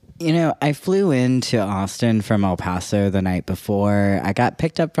 you know, I flew into Austin from El Paso the night before. I got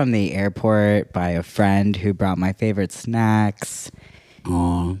picked up from the airport by a friend who brought my favorite snacks.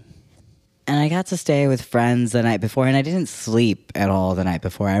 Aw. And I got to stay with friends the night before, and I didn't sleep at all the night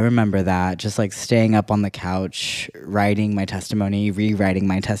before. I remember that, just like staying up on the couch, writing my testimony, rewriting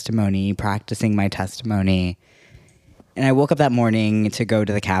my testimony, practicing my testimony. And I woke up that morning to go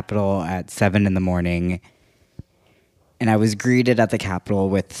to the Capitol at 7 in the morning. And I was greeted at the Capitol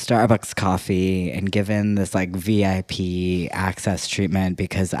with Starbucks coffee and given this like VIP access treatment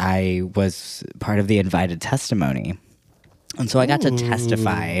because I was part of the invited testimony. And so I got to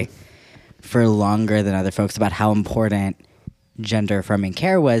testify for longer than other folks about how important gender affirming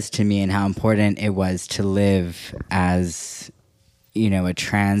care was to me and how important it was to live as, you know, a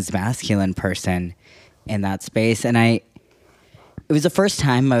trans masculine person in that space. And it was the first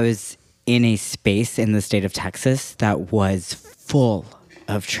time I was in a space in the state of Texas that was full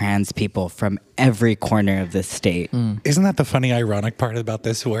of trans people from every corner of the state. Isn't that the funny, ironic part about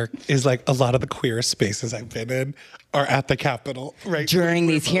this work? Is like a lot of the queer spaces I've been in are at the Capitol, right? During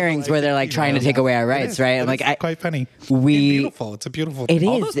these hearings where they're like trying to take away our rights, right? I'm like, quite funny. Beautiful. It's a beautiful It thing. is.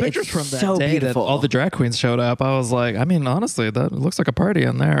 All those pictures It's from that so day beautiful. that all the drag queens showed up, I was like, I mean, honestly, that looks like a party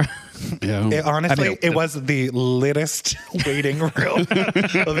in there. Yeah. Honestly, it was the littest waiting room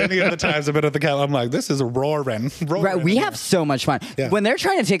of any of the times I've been at the Capitol. I'm like, this is roaring. Right, we have so much fun. Yeah. When they're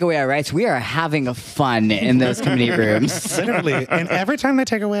trying to take away our rights, we are having fun in those committee rooms. Literally. And every time they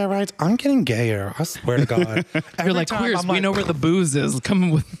take away our rights, I'm getting gayer. I swear to God. You're like, queers, we know where the booze is.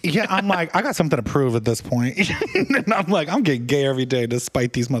 Come with. Yeah, I'm like, I got something to prove at this point. And I'm like, I'm getting gay every day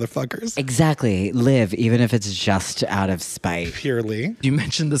despite these motherfuckers. Exactly. Live, even if it's just out of spite. Purely. You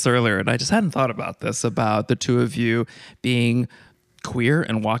mentioned this earlier, and I just hadn't thought about this, about the two of you being queer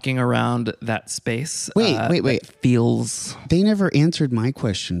and walking around that space. Wait. that feels. They never answered my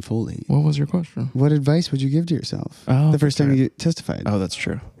question fully. What was your question? What advice would you give to yourself Oh, the first time okay. you testified? Oh, that's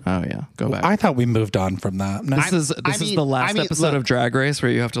true. Oh, yeah. Go back. I thought we moved on from that. No. This is the last episode of Drag Race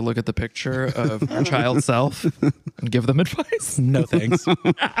where you have to look at the picture of your child self and give them advice. No thanks.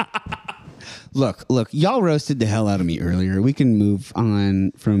 Look, y'all roasted the hell out of me earlier. We can move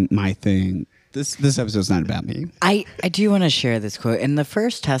on from my thing. This episode's not about me. I do want to share this quote. In the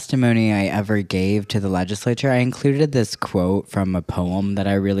first testimony I ever gave to the legislature, I included this quote from a poem that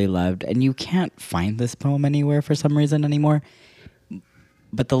I really loved. And you can't find this poem anywhere for some reason anymore.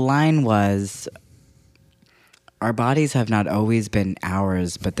 But the line was, "Our bodies have not always been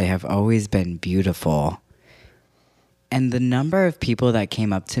ours, but they have always been beautiful." And the number of people that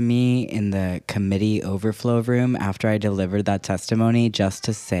came up to me in the committee overflow room after I delivered that testimony just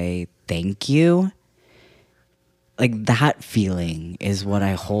to say thank you like that feeling is what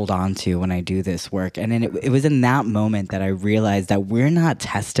I hold on to when I do this work. And then it was in that moment that I realized that we're not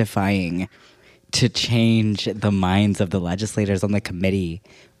testifying to change the minds of the legislators on the committee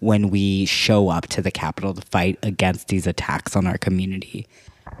when we show up to the Capitol to fight against these attacks on our community.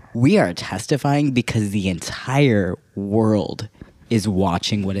 We are testifying because the entire world is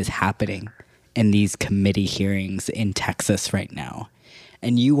watching what is happening in these committee hearings in Texas right now.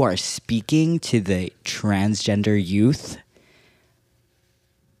 And you are speaking to the transgender youth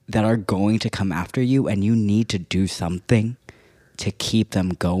that are going to come after you, and you need to do something to keep them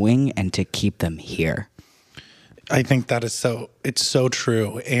going and to keep them here. I think that is it's so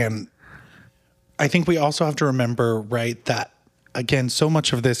true. And I think we also have to remember, right, that again, so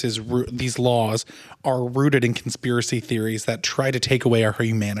much of this is these laws are rooted in conspiracy theories that try to take away our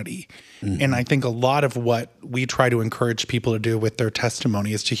humanity. Mm-hmm. And I think a lot of what we try to encourage people to do with their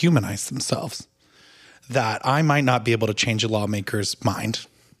testimony is to humanize themselves. That I might not be able to change a lawmaker's mind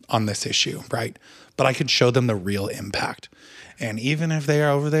on this issue, right? But I could show them the real impact. And even if they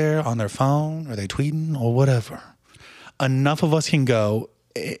are over there on their phone or they tweeting or whatever, enough of us can go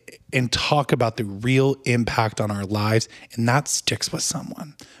and talk about the real impact on our lives, and that sticks with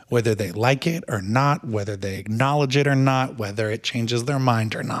someone, whether they like it or not, whether they acknowledge it or not, whether it changes their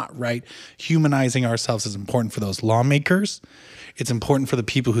mind or not, right? Humanizing ourselves is important for those lawmakers. It's important for the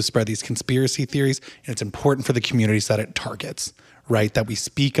people who spread these conspiracy theories, and it's important for the communities that it targets, right? That we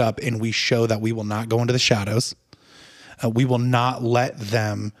speak up and we show that we will not go into the shadows. We will not let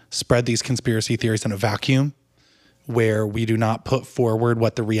them spread these conspiracy theories in a vacuum where we do not put forward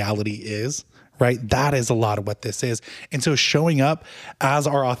what the reality is, right? That is a lot of what this is. And so showing up as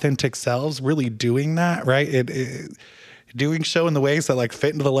our authentic selves, really doing that, right? Doing so in the ways that like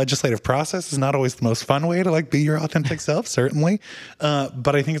fit into the legislative process is not always the most fun way to like be your authentic self, certainly.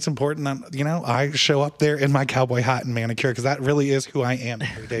 But I think it's important that, you know, I show up there in my cowboy hat and manicure because that really is who I am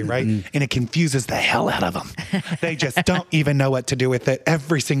every day, right? And it confuses the hell out of them. They just don't even know what to do with it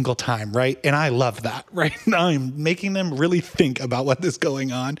every single time, right? And I love that, right? I'm making them really think about what is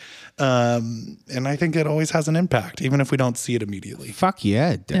going on. And I think it always has an impact, even if we don't see it immediately. Fuck yeah,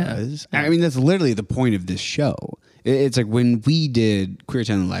 it does. Yeah. I mean, that's literally the point of this show. It's like when we did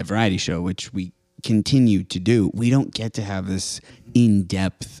Queertowne, the live variety show, which we continue to do, we don't get to have this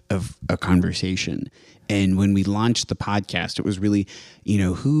in-depth of a conversation. And when we launched the podcast, it was really, you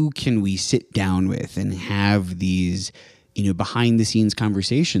know, who can we sit down with and have these, you know, behind the scenes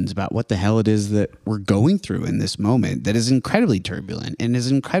conversations about what the hell it is that we're going through in this moment that is incredibly turbulent and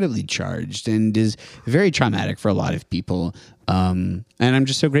is incredibly charged and is very traumatic for a lot of people. And I'm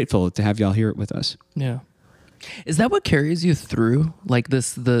just so grateful to have y'all here with us. Yeah. Is that what carries you through, like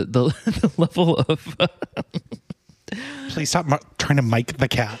this, the level of? Please stop trying to mic the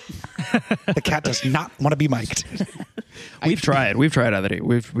cat. The cat does not want to be mic'd. We've tried, Adri.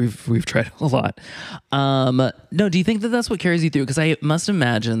 We've tried a lot. No, do you think that that's what carries you through? Because I must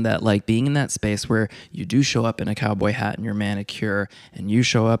imagine that, like, being in that space where you do show up in a cowboy hat and your manicure, and you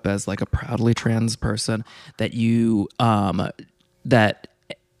show up as like a proudly trans person, that you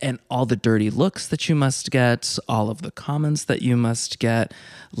and all the dirty looks that you must get, all of the comments that you must get,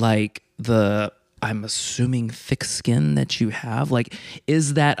 like I'm assuming thick skin that you have, like,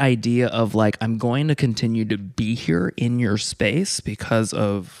 is that idea of like, I'm going to continue to be here in your space because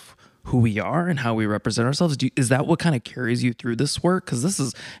of who we are and how we represent ourselves? Is that what kind of carries you through this work? Because this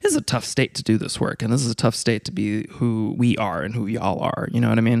is a tough state to do this work, and this is a tough state to be who we are and who y'all are. You know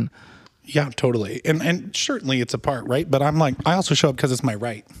what I mean? Yeah, totally. And certainly it's a part, right? But I'm like, I also show up because it's my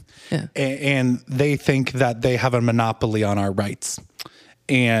right. Yeah. And they think that they have a monopoly on our rights.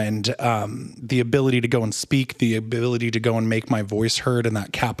 And the ability to go and speak, the ability to go and make my voice heard in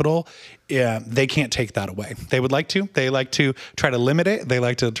that Capitol, they can't take that away. They would like to. They like to try to limit it. They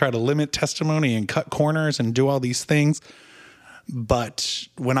like to try to limit testimony and cut corners and do all these things. But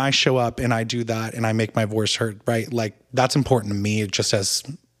when I show up and I do that and I make my voice heard, right, like that's important to me just as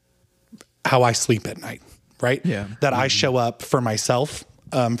how I sleep at night, right? Yeah. That I show up for myself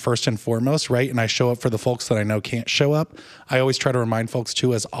first and foremost, right? And I show up for the folks that I know can't show up. I always try to remind folks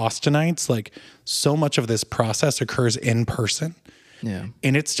too, as Austinites, like so much of this process occurs in person. Yeah.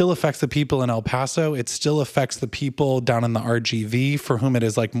 And it still affects the people in El Paso. It still affects the people down in the RGV for whom it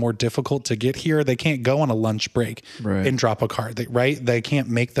is like more difficult to get here. They can't go on a lunch break and drop a card, right? They can't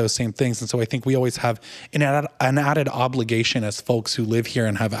make those same things. And so I think we always have an added obligation as folks who live here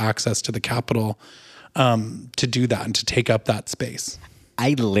and have access to the Capitol to do that and to take up that space.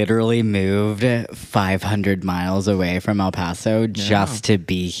 I literally moved 500 miles away from El Paso just to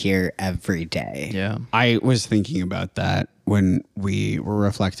be here every day. Yeah. I was thinking about that when we were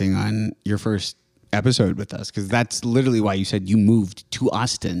reflecting on your first episode with us, because that's literally why you said you moved to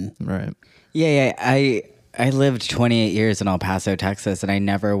Austin. Right. Yeah. I lived 28 years in El Paso, Texas, and I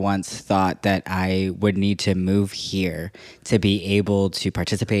never once thought that I would need to move here to be able to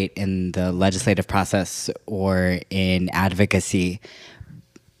participate in the legislative process or in advocacy.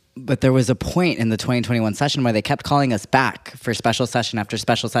 But there was a point in the 2021 session where they kept calling us back for special session after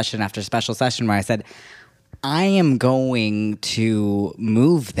special session after special session, where I said, I am going to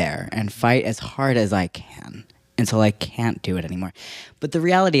move there and fight as hard as I can until I can't do it anymore. But the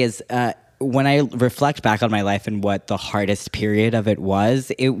reality is, when I reflect back on my life and what the hardest period of it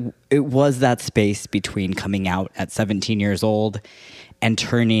was that space between coming out at 17 years old and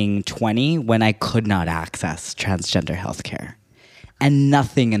turning 20 when I could not access transgender healthcare. And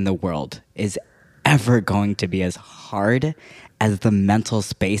nothing in the world is ever going to be as hard as the mental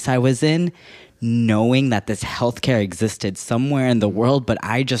space I was in, knowing that this healthcare existed somewhere in the world, but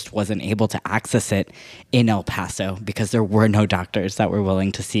I just wasn't able to access it in El Paso because there were no doctors that were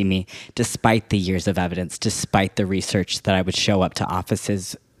willing to see me, despite the years of evidence, despite the research that I would show up to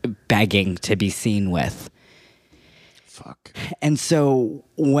offices begging to be seen with. Fuck. And so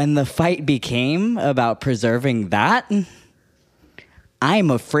when the fight became about preserving that,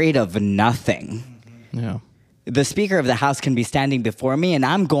 I'm afraid of nothing. Yeah. The Speaker of the House can be standing before me, and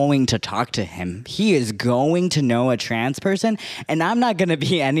I'm going to talk to him. He is going to know a trans person, and I'm not going to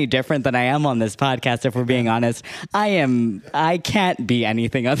be any different than I am on this podcast, if we're being honest. I can't be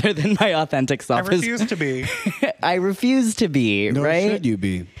anything other than my authentic self. I refuse to be. I refuse to be, Nor right? should you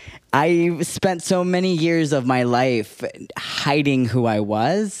be. I spent so many years of my life hiding who I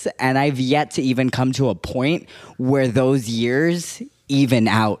was, and I've yet to even come to a point where those years even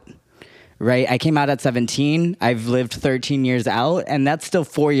out. Right? I came out at 17. I've lived 13 years out, and that's still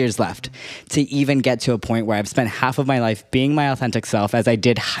 4 years left to even get to a point where I've spent half of my life being my authentic self as I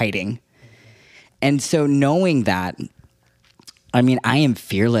did hiding. And so knowing that, I mean, I am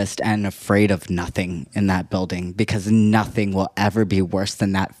fearless and afraid of nothing in that building because nothing will ever be worse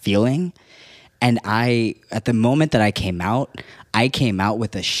than that feeling. And at the moment that I came out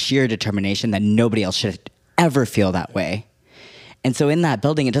with a sheer determination that nobody else should ever feel that way. And so in that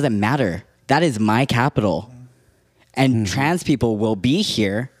building, it doesn't matter. That is my capital. And trans people will be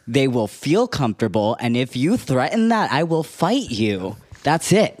here. They will feel comfortable. And if you threaten that, I will fight you.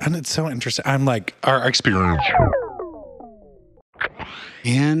 That's it. And it's so interesting. I'm like, our experience.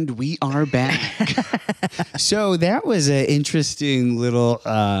 And we are back. So that was an interesting little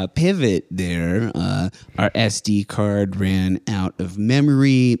pivot there. Our SD card ran out of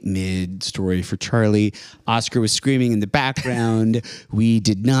memory mid-story for Charlie. Oscar was screaming in the background. We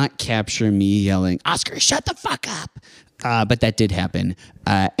did not capture me yelling, Oscar, shut the fuck up. But that did happen.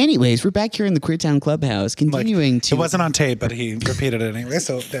 Anyways, we're back here in the Queertowne Clubhouse, continuing to... It wasn't on tape, but he repeated it anyway,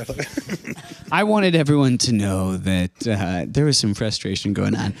 so definitely. I wanted everyone to know that there was some frustration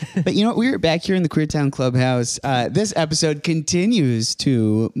going on. But you know what? We were back here in the Queertowne Clubhouse. This episode continues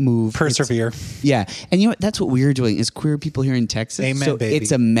to move. Persevere. Yeah. And you know what? That's what we're doing is queer people here in Texas. Amen, so baby.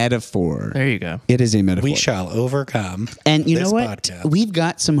 it's a metaphor. There you go. It is a metaphor. We shall overcome. And you this know what? podcast. We've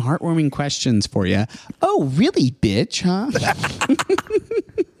got some heartwarming questions for you. Oh, really, bitch, huh?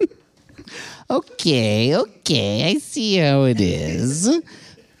 Okay, I see how it is.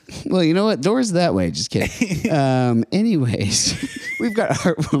 Well, you know what? Doors that way. Just kidding. Anyways, we've got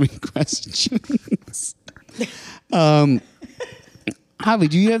heartwarming questions. Javi,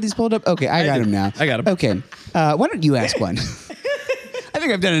 do you have these pulled up? Okay, I got them now. I got 'em. Okay. Why don't you ask one? I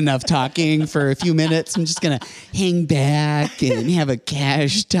think I've done enough talking for a few minutes. I'm just going to hang back and have a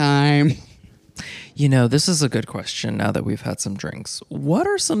cash time. You know, this is a good question now that we've had some drinks. What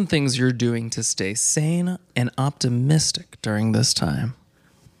are some things you're doing to stay sane and optimistic during this time?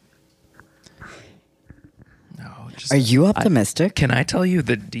 Are you optimistic? Can I tell you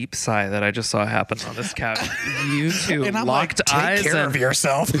the deep sigh that I just saw happen on this couch? You two And I'm locked like, take eyes. care of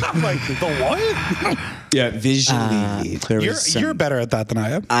yourself. I'm like, the what? Yeah, visually. You're better at that than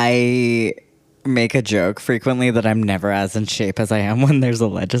I am. I make a joke frequently that I'm never as in shape as I am when there's a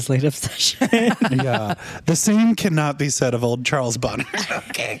legislative session. Yeah. The same cannot be said of old Charles Bonner.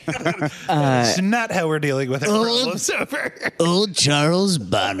 Okay. It's not how we're dealing with it. Old Charles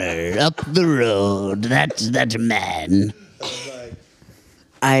Bonner up the road. That's that man.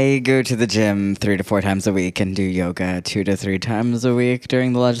 I go to the gym 3 to 4 times a week and do yoga 2 to 3 times a week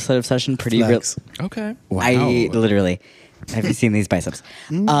during the legislative session. Pretty real. Flex. Okay. Wow. I literally. Have you seen these biceps?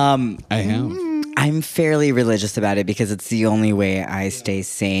 I have. I'm fairly religious about it because it's the only way I stay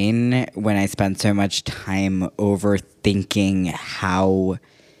sane when I spend so much time overthinking how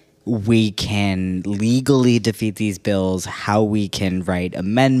we can legally defeat these bills, how we can write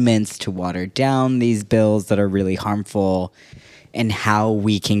amendments to water down these bills that are really harmful, and how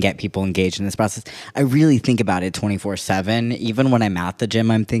we can get people engaged in this process. I really think about it 24/7. Even when I'm at the gym,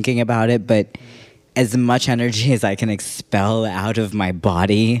 I'm thinking about it. But as much energy as I can expel out of my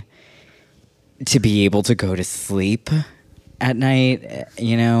body to be able to go to sleep at night,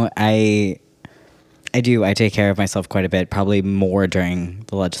 you know, I take care of myself quite a bit, probably more during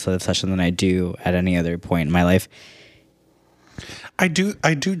the legislative session than I do at any other point in my life. I do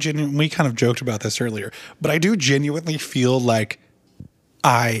genuinely, we kind of joked about this earlier, but I do genuinely feel like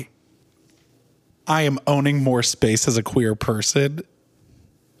I am owning more space as a queer person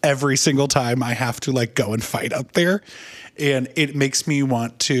every single time I have to like go and fight up there. And it makes me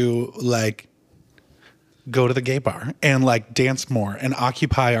want to like go to the gay bar and like dance more and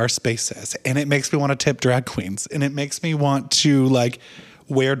occupy our spaces. And it makes me want to tip drag queens. And it makes me want to like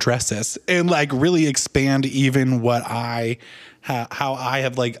wear dresses and like really expand even what how I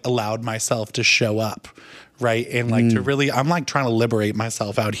have like allowed myself to show up. Right. And like to really, I'm like trying to liberate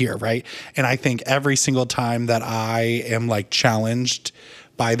myself out here. Right. And I think every single time that I am like challenged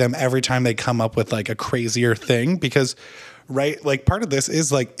by them, every time they come up with like a crazier thing, because right, like part of this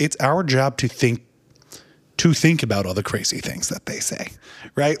is like, it's our job to think about all the crazy things that they say,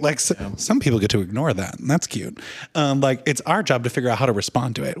 right? Like some people get to ignore that, and that's cute. Like it's our job to figure out how to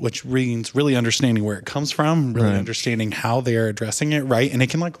respond to it, which means really understanding where it comes from, really understanding how they're addressing it, right? And it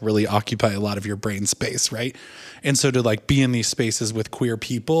can like really occupy a lot of your brain space, right? And so to like be in these spaces with queer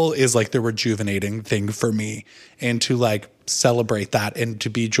people is like the rejuvenating thing for me, and to like celebrate that and to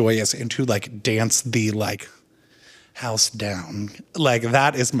be joyous and to like dance the like house down. Like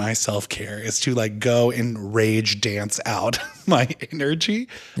that is my self-care, is to like go and rage dance out my energy.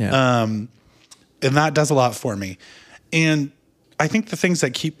 Yeah. And that does a lot for me. And I think the things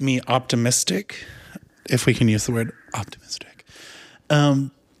that keep me optimistic, if we can use the word optimistic,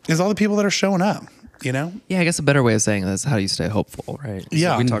 is all the people that are showing up, you know? Yeah, I guess a better way of saying that is how you stay hopeful, right?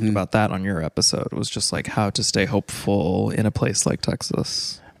 Yeah. So we talked about that on your episode. It was just like how to stay hopeful in a place like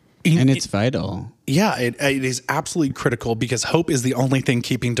Texas. And it's vital. Yeah, it is absolutely critical, because hope is the only thing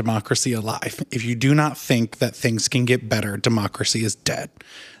keeping democracy alive. If you do not think that things can get better, democracy is dead.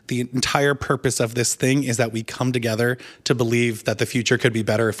 The entire purpose of this thing is that we come together to believe that the future could be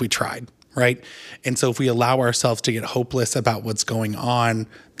better if we tried, right? And so if we allow ourselves to get hopeless about what's going on,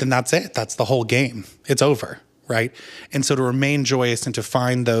 then that's it. That's the whole game. It's over. Right. And so to remain joyous and to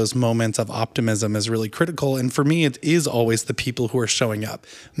find those moments of optimism is really critical. And for me, it is always the people who are showing up,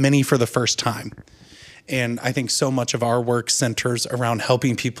 many for the first time. And I think so much of our work centers around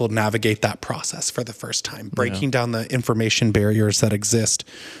helping people navigate that process for the first time, breaking down the information barriers that exist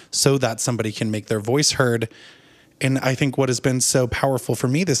so that somebody can make their voice heard. And I think what has been so powerful for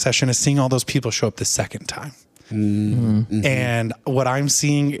me this session is seeing all those people show up the second time. Mm-hmm. And what I'm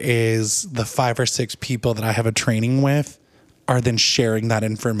seeing is the 5 or 6 people that I have a training with are then sharing that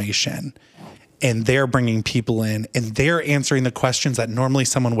information, and they're bringing people in and they're answering the questions that normally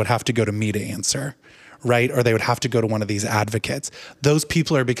someone would have to go to me to answer, right? Or they would have to go to one of these advocates. Those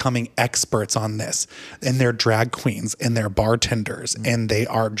people are becoming experts on this, and they're drag queens and they're bartenders, and they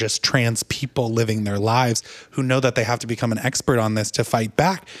are just trans people living their lives who know that they have to become an expert on this to fight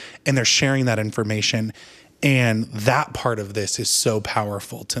back, and they're sharing that information. And that part of this is so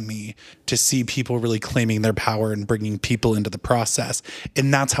powerful to me, to see people really claiming their power and bringing people into the process.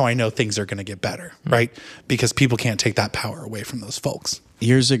 And that's how I know things are going to get better, right? Because people can't take that power away from those folks.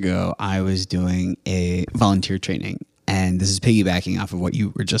 Years ago, I was doing a volunteer training, and this is piggybacking off of what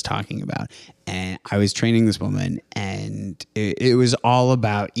you were just talking about. And I was training this woman, and it was all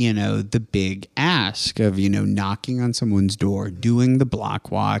about, you know, the big ask of, you know, knocking on someone's door, doing the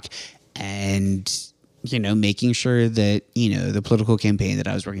block walk, and you know, making sure that, you know, the political campaign that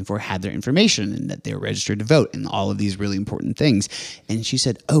I was working for had their information and that they were registered to vote and all of these really important things. And she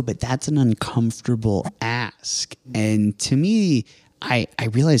said, oh, but that's an uncomfortable ask. And to me, I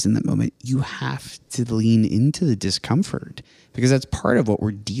realized in that moment, you have to lean into the discomfort, because that's part of what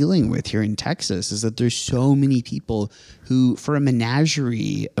we're dealing with here in Texas, is that there's so many people who, for a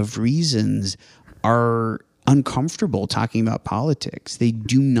menagerie of reasons, are uncomfortable talking about politics. They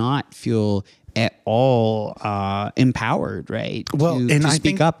do not feel at all empowered, right? Well, and to I speak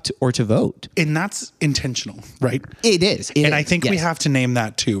think, up or to vote. And that's intentional, right? It is. And I think we have to name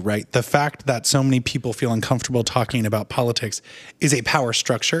that too, right? The fact that so many people feel uncomfortable talking about politics is a power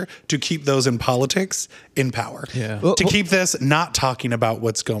structure to keep those in politics in power. Yeah. To keep this not talking about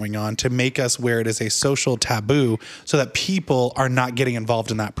what's going on, to make us where it is a social taboo so that people are not getting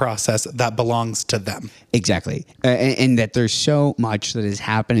involved in that process that belongs to them. Exactly. And that there's so much that is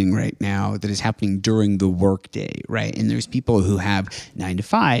happening right now that is happening during the workday, right? And there's people who have 9 to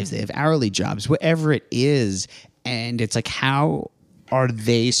 5s, they have hourly jobs, whatever it is. And it's like, how are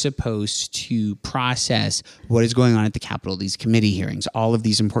they supposed to process what is going on at the Capitol, these committee hearings, all of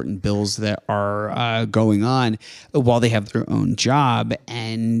these important bills that are going on while they have their own job?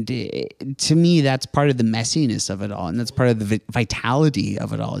 And to me, that's part of the messiness of it all. And that's part of the vitality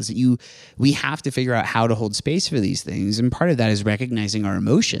of it all, is that we have to figure out how to hold space for these things. And part of that is recognizing our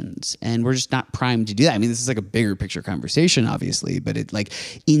emotions. And we're just not primed to do that. I mean, this is like a bigger picture conversation, obviously, but it, like,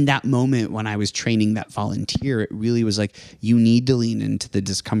 in that moment when I was training that volunteer, it really was like, you need to lean into the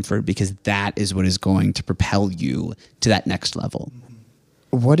discomfort, because that is what is going to propel you to that next level.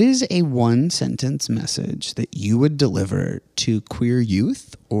 What is a 1-sentence message that you would deliver to queer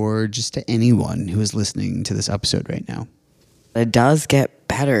youth, or just to anyone who is listening to this episode right now? It does get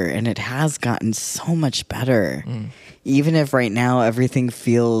better, and it has gotten so much better. Even if right now everything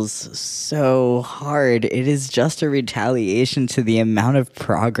feels so hard, it is just a retaliation to the amount of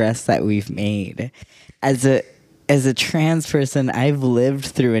progress that we've made. As a trans person, I've lived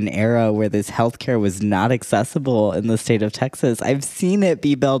through an era where this healthcare was not accessible in the state of Texas. I've seen it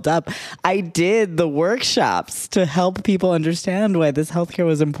be built up. I did the workshops to help people understand why this healthcare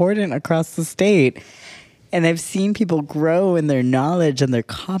was important across the state. And I've seen people grow in their knowledge and their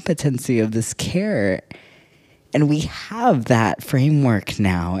competency of this care. And we have that framework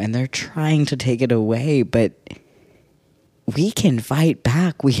now, and they're trying to take it away. But we can fight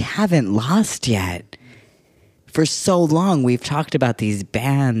back. We haven't lost yet. For so long, we've talked about these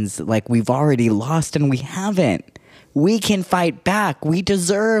bans like we've already lost, and we haven't. We can fight back. We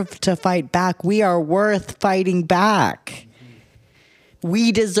deserve to fight back. We are worth fighting back.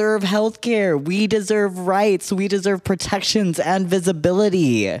 We deserve healthcare. We deserve rights. We deserve protections and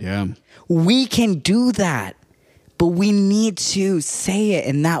visibility. Yeah. We can do that, but we need to say it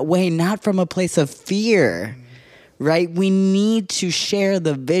in that way, not from a place of fear. Right? We need to share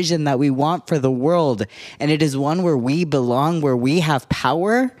the vision that we want for the world. And it is one where we belong, where we have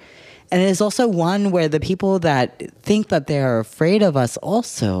power. And it is also one where the people that think that they are afraid of us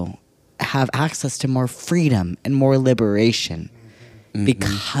also have access to more freedom and more liberation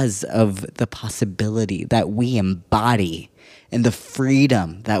because of the possibility that we embody and the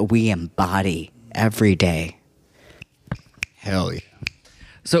freedom that we embody every day. Hell yeah.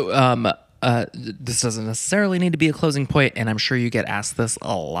 So, this doesn't necessarily need to be a closing point, and I'm sure you get asked this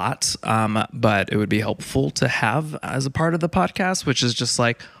a lot, but it would be helpful to have as a part of the podcast, which is just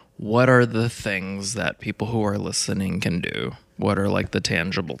like, what are the things that people who are listening can do? What are like the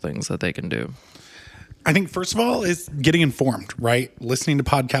tangible things that they can do? I think first of all is getting informed, right? Listening to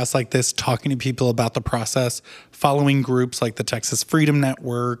podcasts like this, talking to people about the process, following groups like the Texas Freedom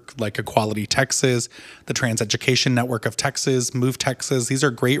Network, like Equality Texas, the Trans Education Network of Texas, Move Texas. These are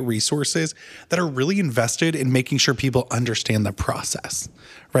great resources that are really invested in making sure people understand the process,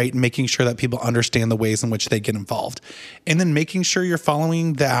 right? Making sure that people understand the ways in which they get involved. And then making sure you're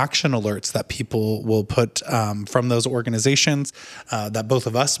following the action alerts that people will put from those organizations, that both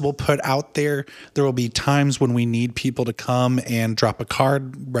of us will put out there. There will be times when we need people to come and drop a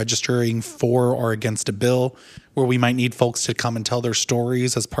card registering for or against a bill, where we might need folks to come and tell their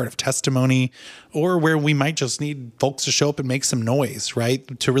stories as part of testimony, or where we might just need folks to show up and make some noise,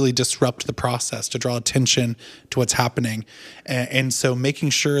 right? To really disrupt the process, to draw attention to what's happening. And so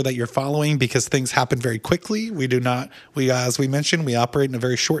making sure that you're following, because things happen very quickly. As we mentioned, we operate in a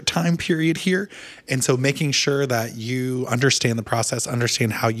very short time period here. And so making sure that you understand the process,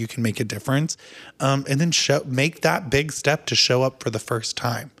 understand how you can make a difference, and then make that big step to show up for the first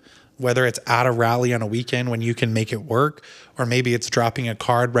time. Whether it's at a rally on a weekend when you can make it work, or maybe it's dropping a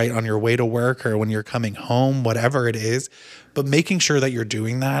card right on your way to work or when you're coming home, whatever it is. But making sure that you're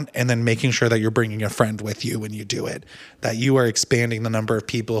doing that, and then making sure that you're bringing a friend with you when you do it, that you are expanding the number of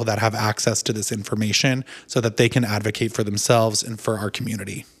people that have access to this information so that they can advocate for themselves and for our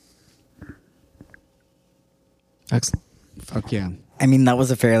community. Excellent. Fuck yeah. I mean, that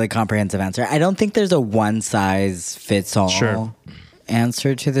was a fairly comprehensive answer. I don't think there's a one-size-fits-all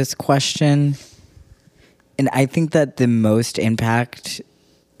answer to this question. And I think that the most impact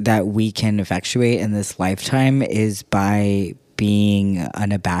that we can effectuate in this lifetime is by being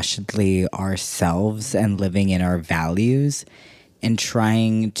unabashedly ourselves and living in our values and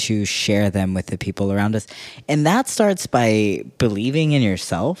trying to share them with the people around us. And that starts by believing in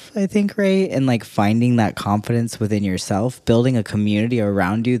yourself, I think, right? And like finding that confidence within yourself, building a community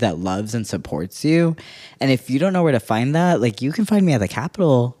around you that loves and supports you. And if you don't know where to find that, like you can find me at the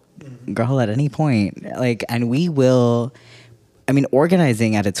Capitol, girl, at any point. Like, and we will, I mean,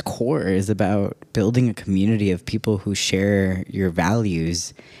 organizing at its core is about building a community of people who share your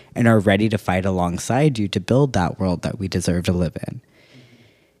values and are ready to fight alongside you to build that world that we deserve to live in.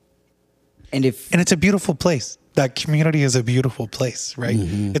 And it's a beautiful place. That community is a beautiful place, right?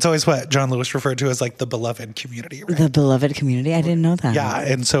 Mm-hmm. It's always what John Lewis referred to as like the beloved community, right? The beloved community? I didn't know that. Yeah,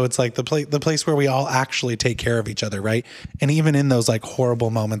 and so it's like the place where we all actually take care of each other, right? And even in those like horrible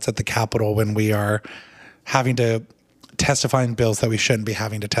moments at the Capitol when we are having to testify in bills that we shouldn't be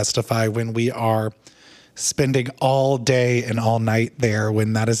having to testify, when we are spending all day and all night there,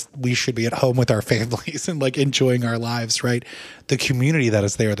 when we should be at home with our families and like enjoying our lives, right? The community that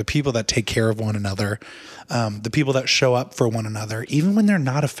is there, the people that take care of one another, the people that show up for one another, even when they're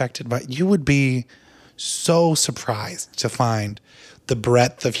not affected by, you would be so surprised to find the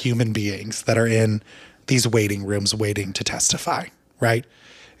breadth of human beings that are in these waiting rooms waiting to testify, right?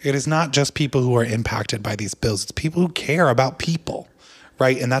 It is not just people who are impacted by these bills. It's people who care about people,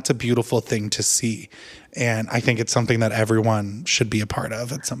 right? And that's a beautiful thing to see. And I think it's something that everyone should be a part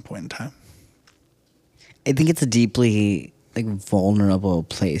of at some point in time. I think it's a deeply like vulnerable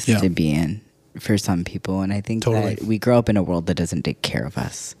place to be in for some people. And I think that we grow up in a world that doesn't take care of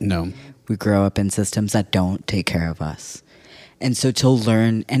us. No. We grow up in systems that don't take care of us. And so to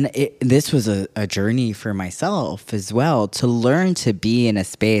learn, and this was a journey for myself as well, to learn to be in a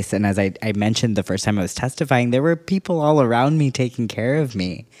space. And as I mentioned the first time I was testifying, there were people all around me taking care of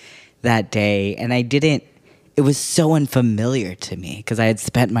me that day. And it was so unfamiliar to me because I had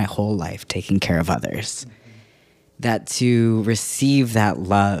spent my whole life taking care of others. That to receive that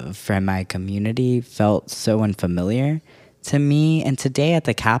love from my community felt so unfamiliar to me. And today at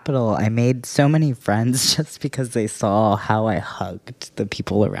the Capitol, I made so many friends just because they saw how I hugged the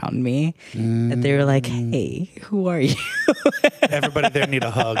people around me. That they were like, hey, who are you? Everybody there need a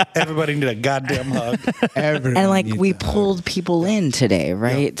hug. Everybody need a goddamn hug. And like we pulled people in today,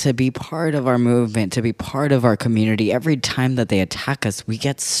 right? Yeah. To be part of our movement, to be part of our community. Every time that they attack us, we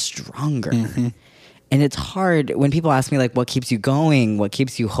get stronger. Mm-hmm. And it's hard when people ask me, like, what keeps you going? What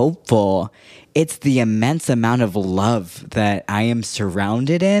keeps you hopeful? It's the immense amount of love that I am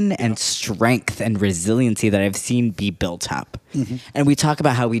surrounded in and strength and resiliency that I've seen be built up. Mm-hmm. And we talk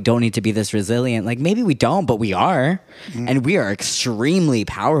about how we don't need to be this resilient. Like, maybe we don't, but we are. Mm-hmm. And we are extremely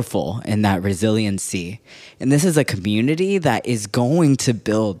powerful in that resiliency. And this is a community that is going to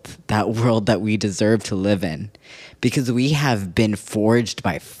build that world that we deserve to live in. Because we have been forged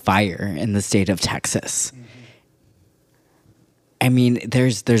by fire in the state of Texas. Mm-hmm. I mean,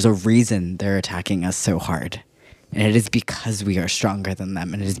 there's a reason they're attacking us so hard. And it is because we are stronger than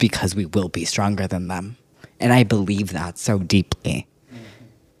them. And it is because we will be stronger than them. And I believe that so deeply.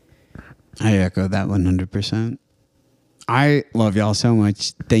 I echo that 100%. I love y'all so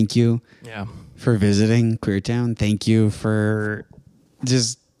much. Thank you for visiting Queertowne. Thank you for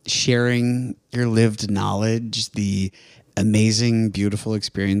just sharing your lived knowledge, the amazing, beautiful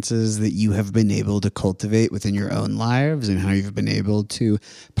experiences that you have been able to cultivate within your own lives, and how you've been able to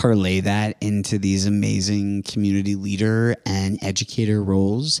parlay that into these amazing community leader and educator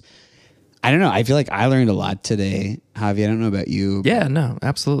roles. I don't know. I feel like I learned a lot today. Javi, I don't know about you. Yeah, no,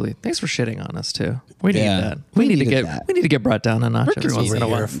 absolutely. Thanks for shitting on us too. We need that. We need to get brought down a notch every once in a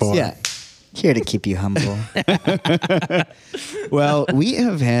while. Yeah. Here to keep you humble. Well, we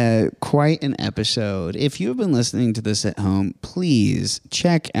have had quite an episode. If you have been listening to this at home, please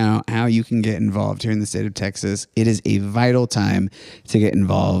check out how you can get involved here in the state of Texas. It is a vital time to get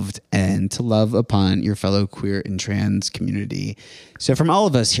involved and to love upon your fellow queer and trans community. So from all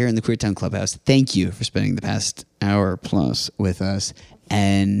of us here in the Queertowne Clubhouse, thank you for spending the past hour plus with us.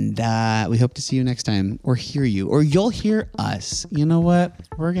 And we hope to see you next time, or hear you, or you'll hear us. You know what?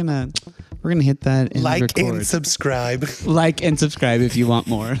 We're gonna hit that and like record. And subscribe. Like and subscribe if you want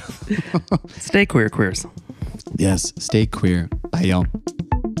more. Stay queer, queers. Yes, stay queer. Bye, y'all.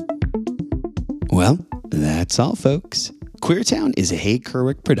 Well, that's all, folks. Queertowne is a Hay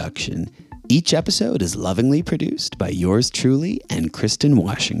Kerwick production. Each episode is lovingly produced by yours truly and Kristen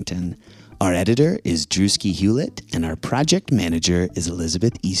Washington. Our editor is Drewski Hewlett, and our project manager is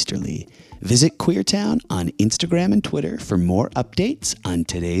Elizabeth Easterly. Visit Queertowne on Instagram and Twitter for more updates on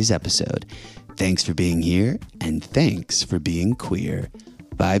today's episode. Thanks for being here, and thanks for being queer.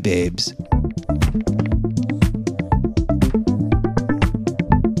 Bye, babes.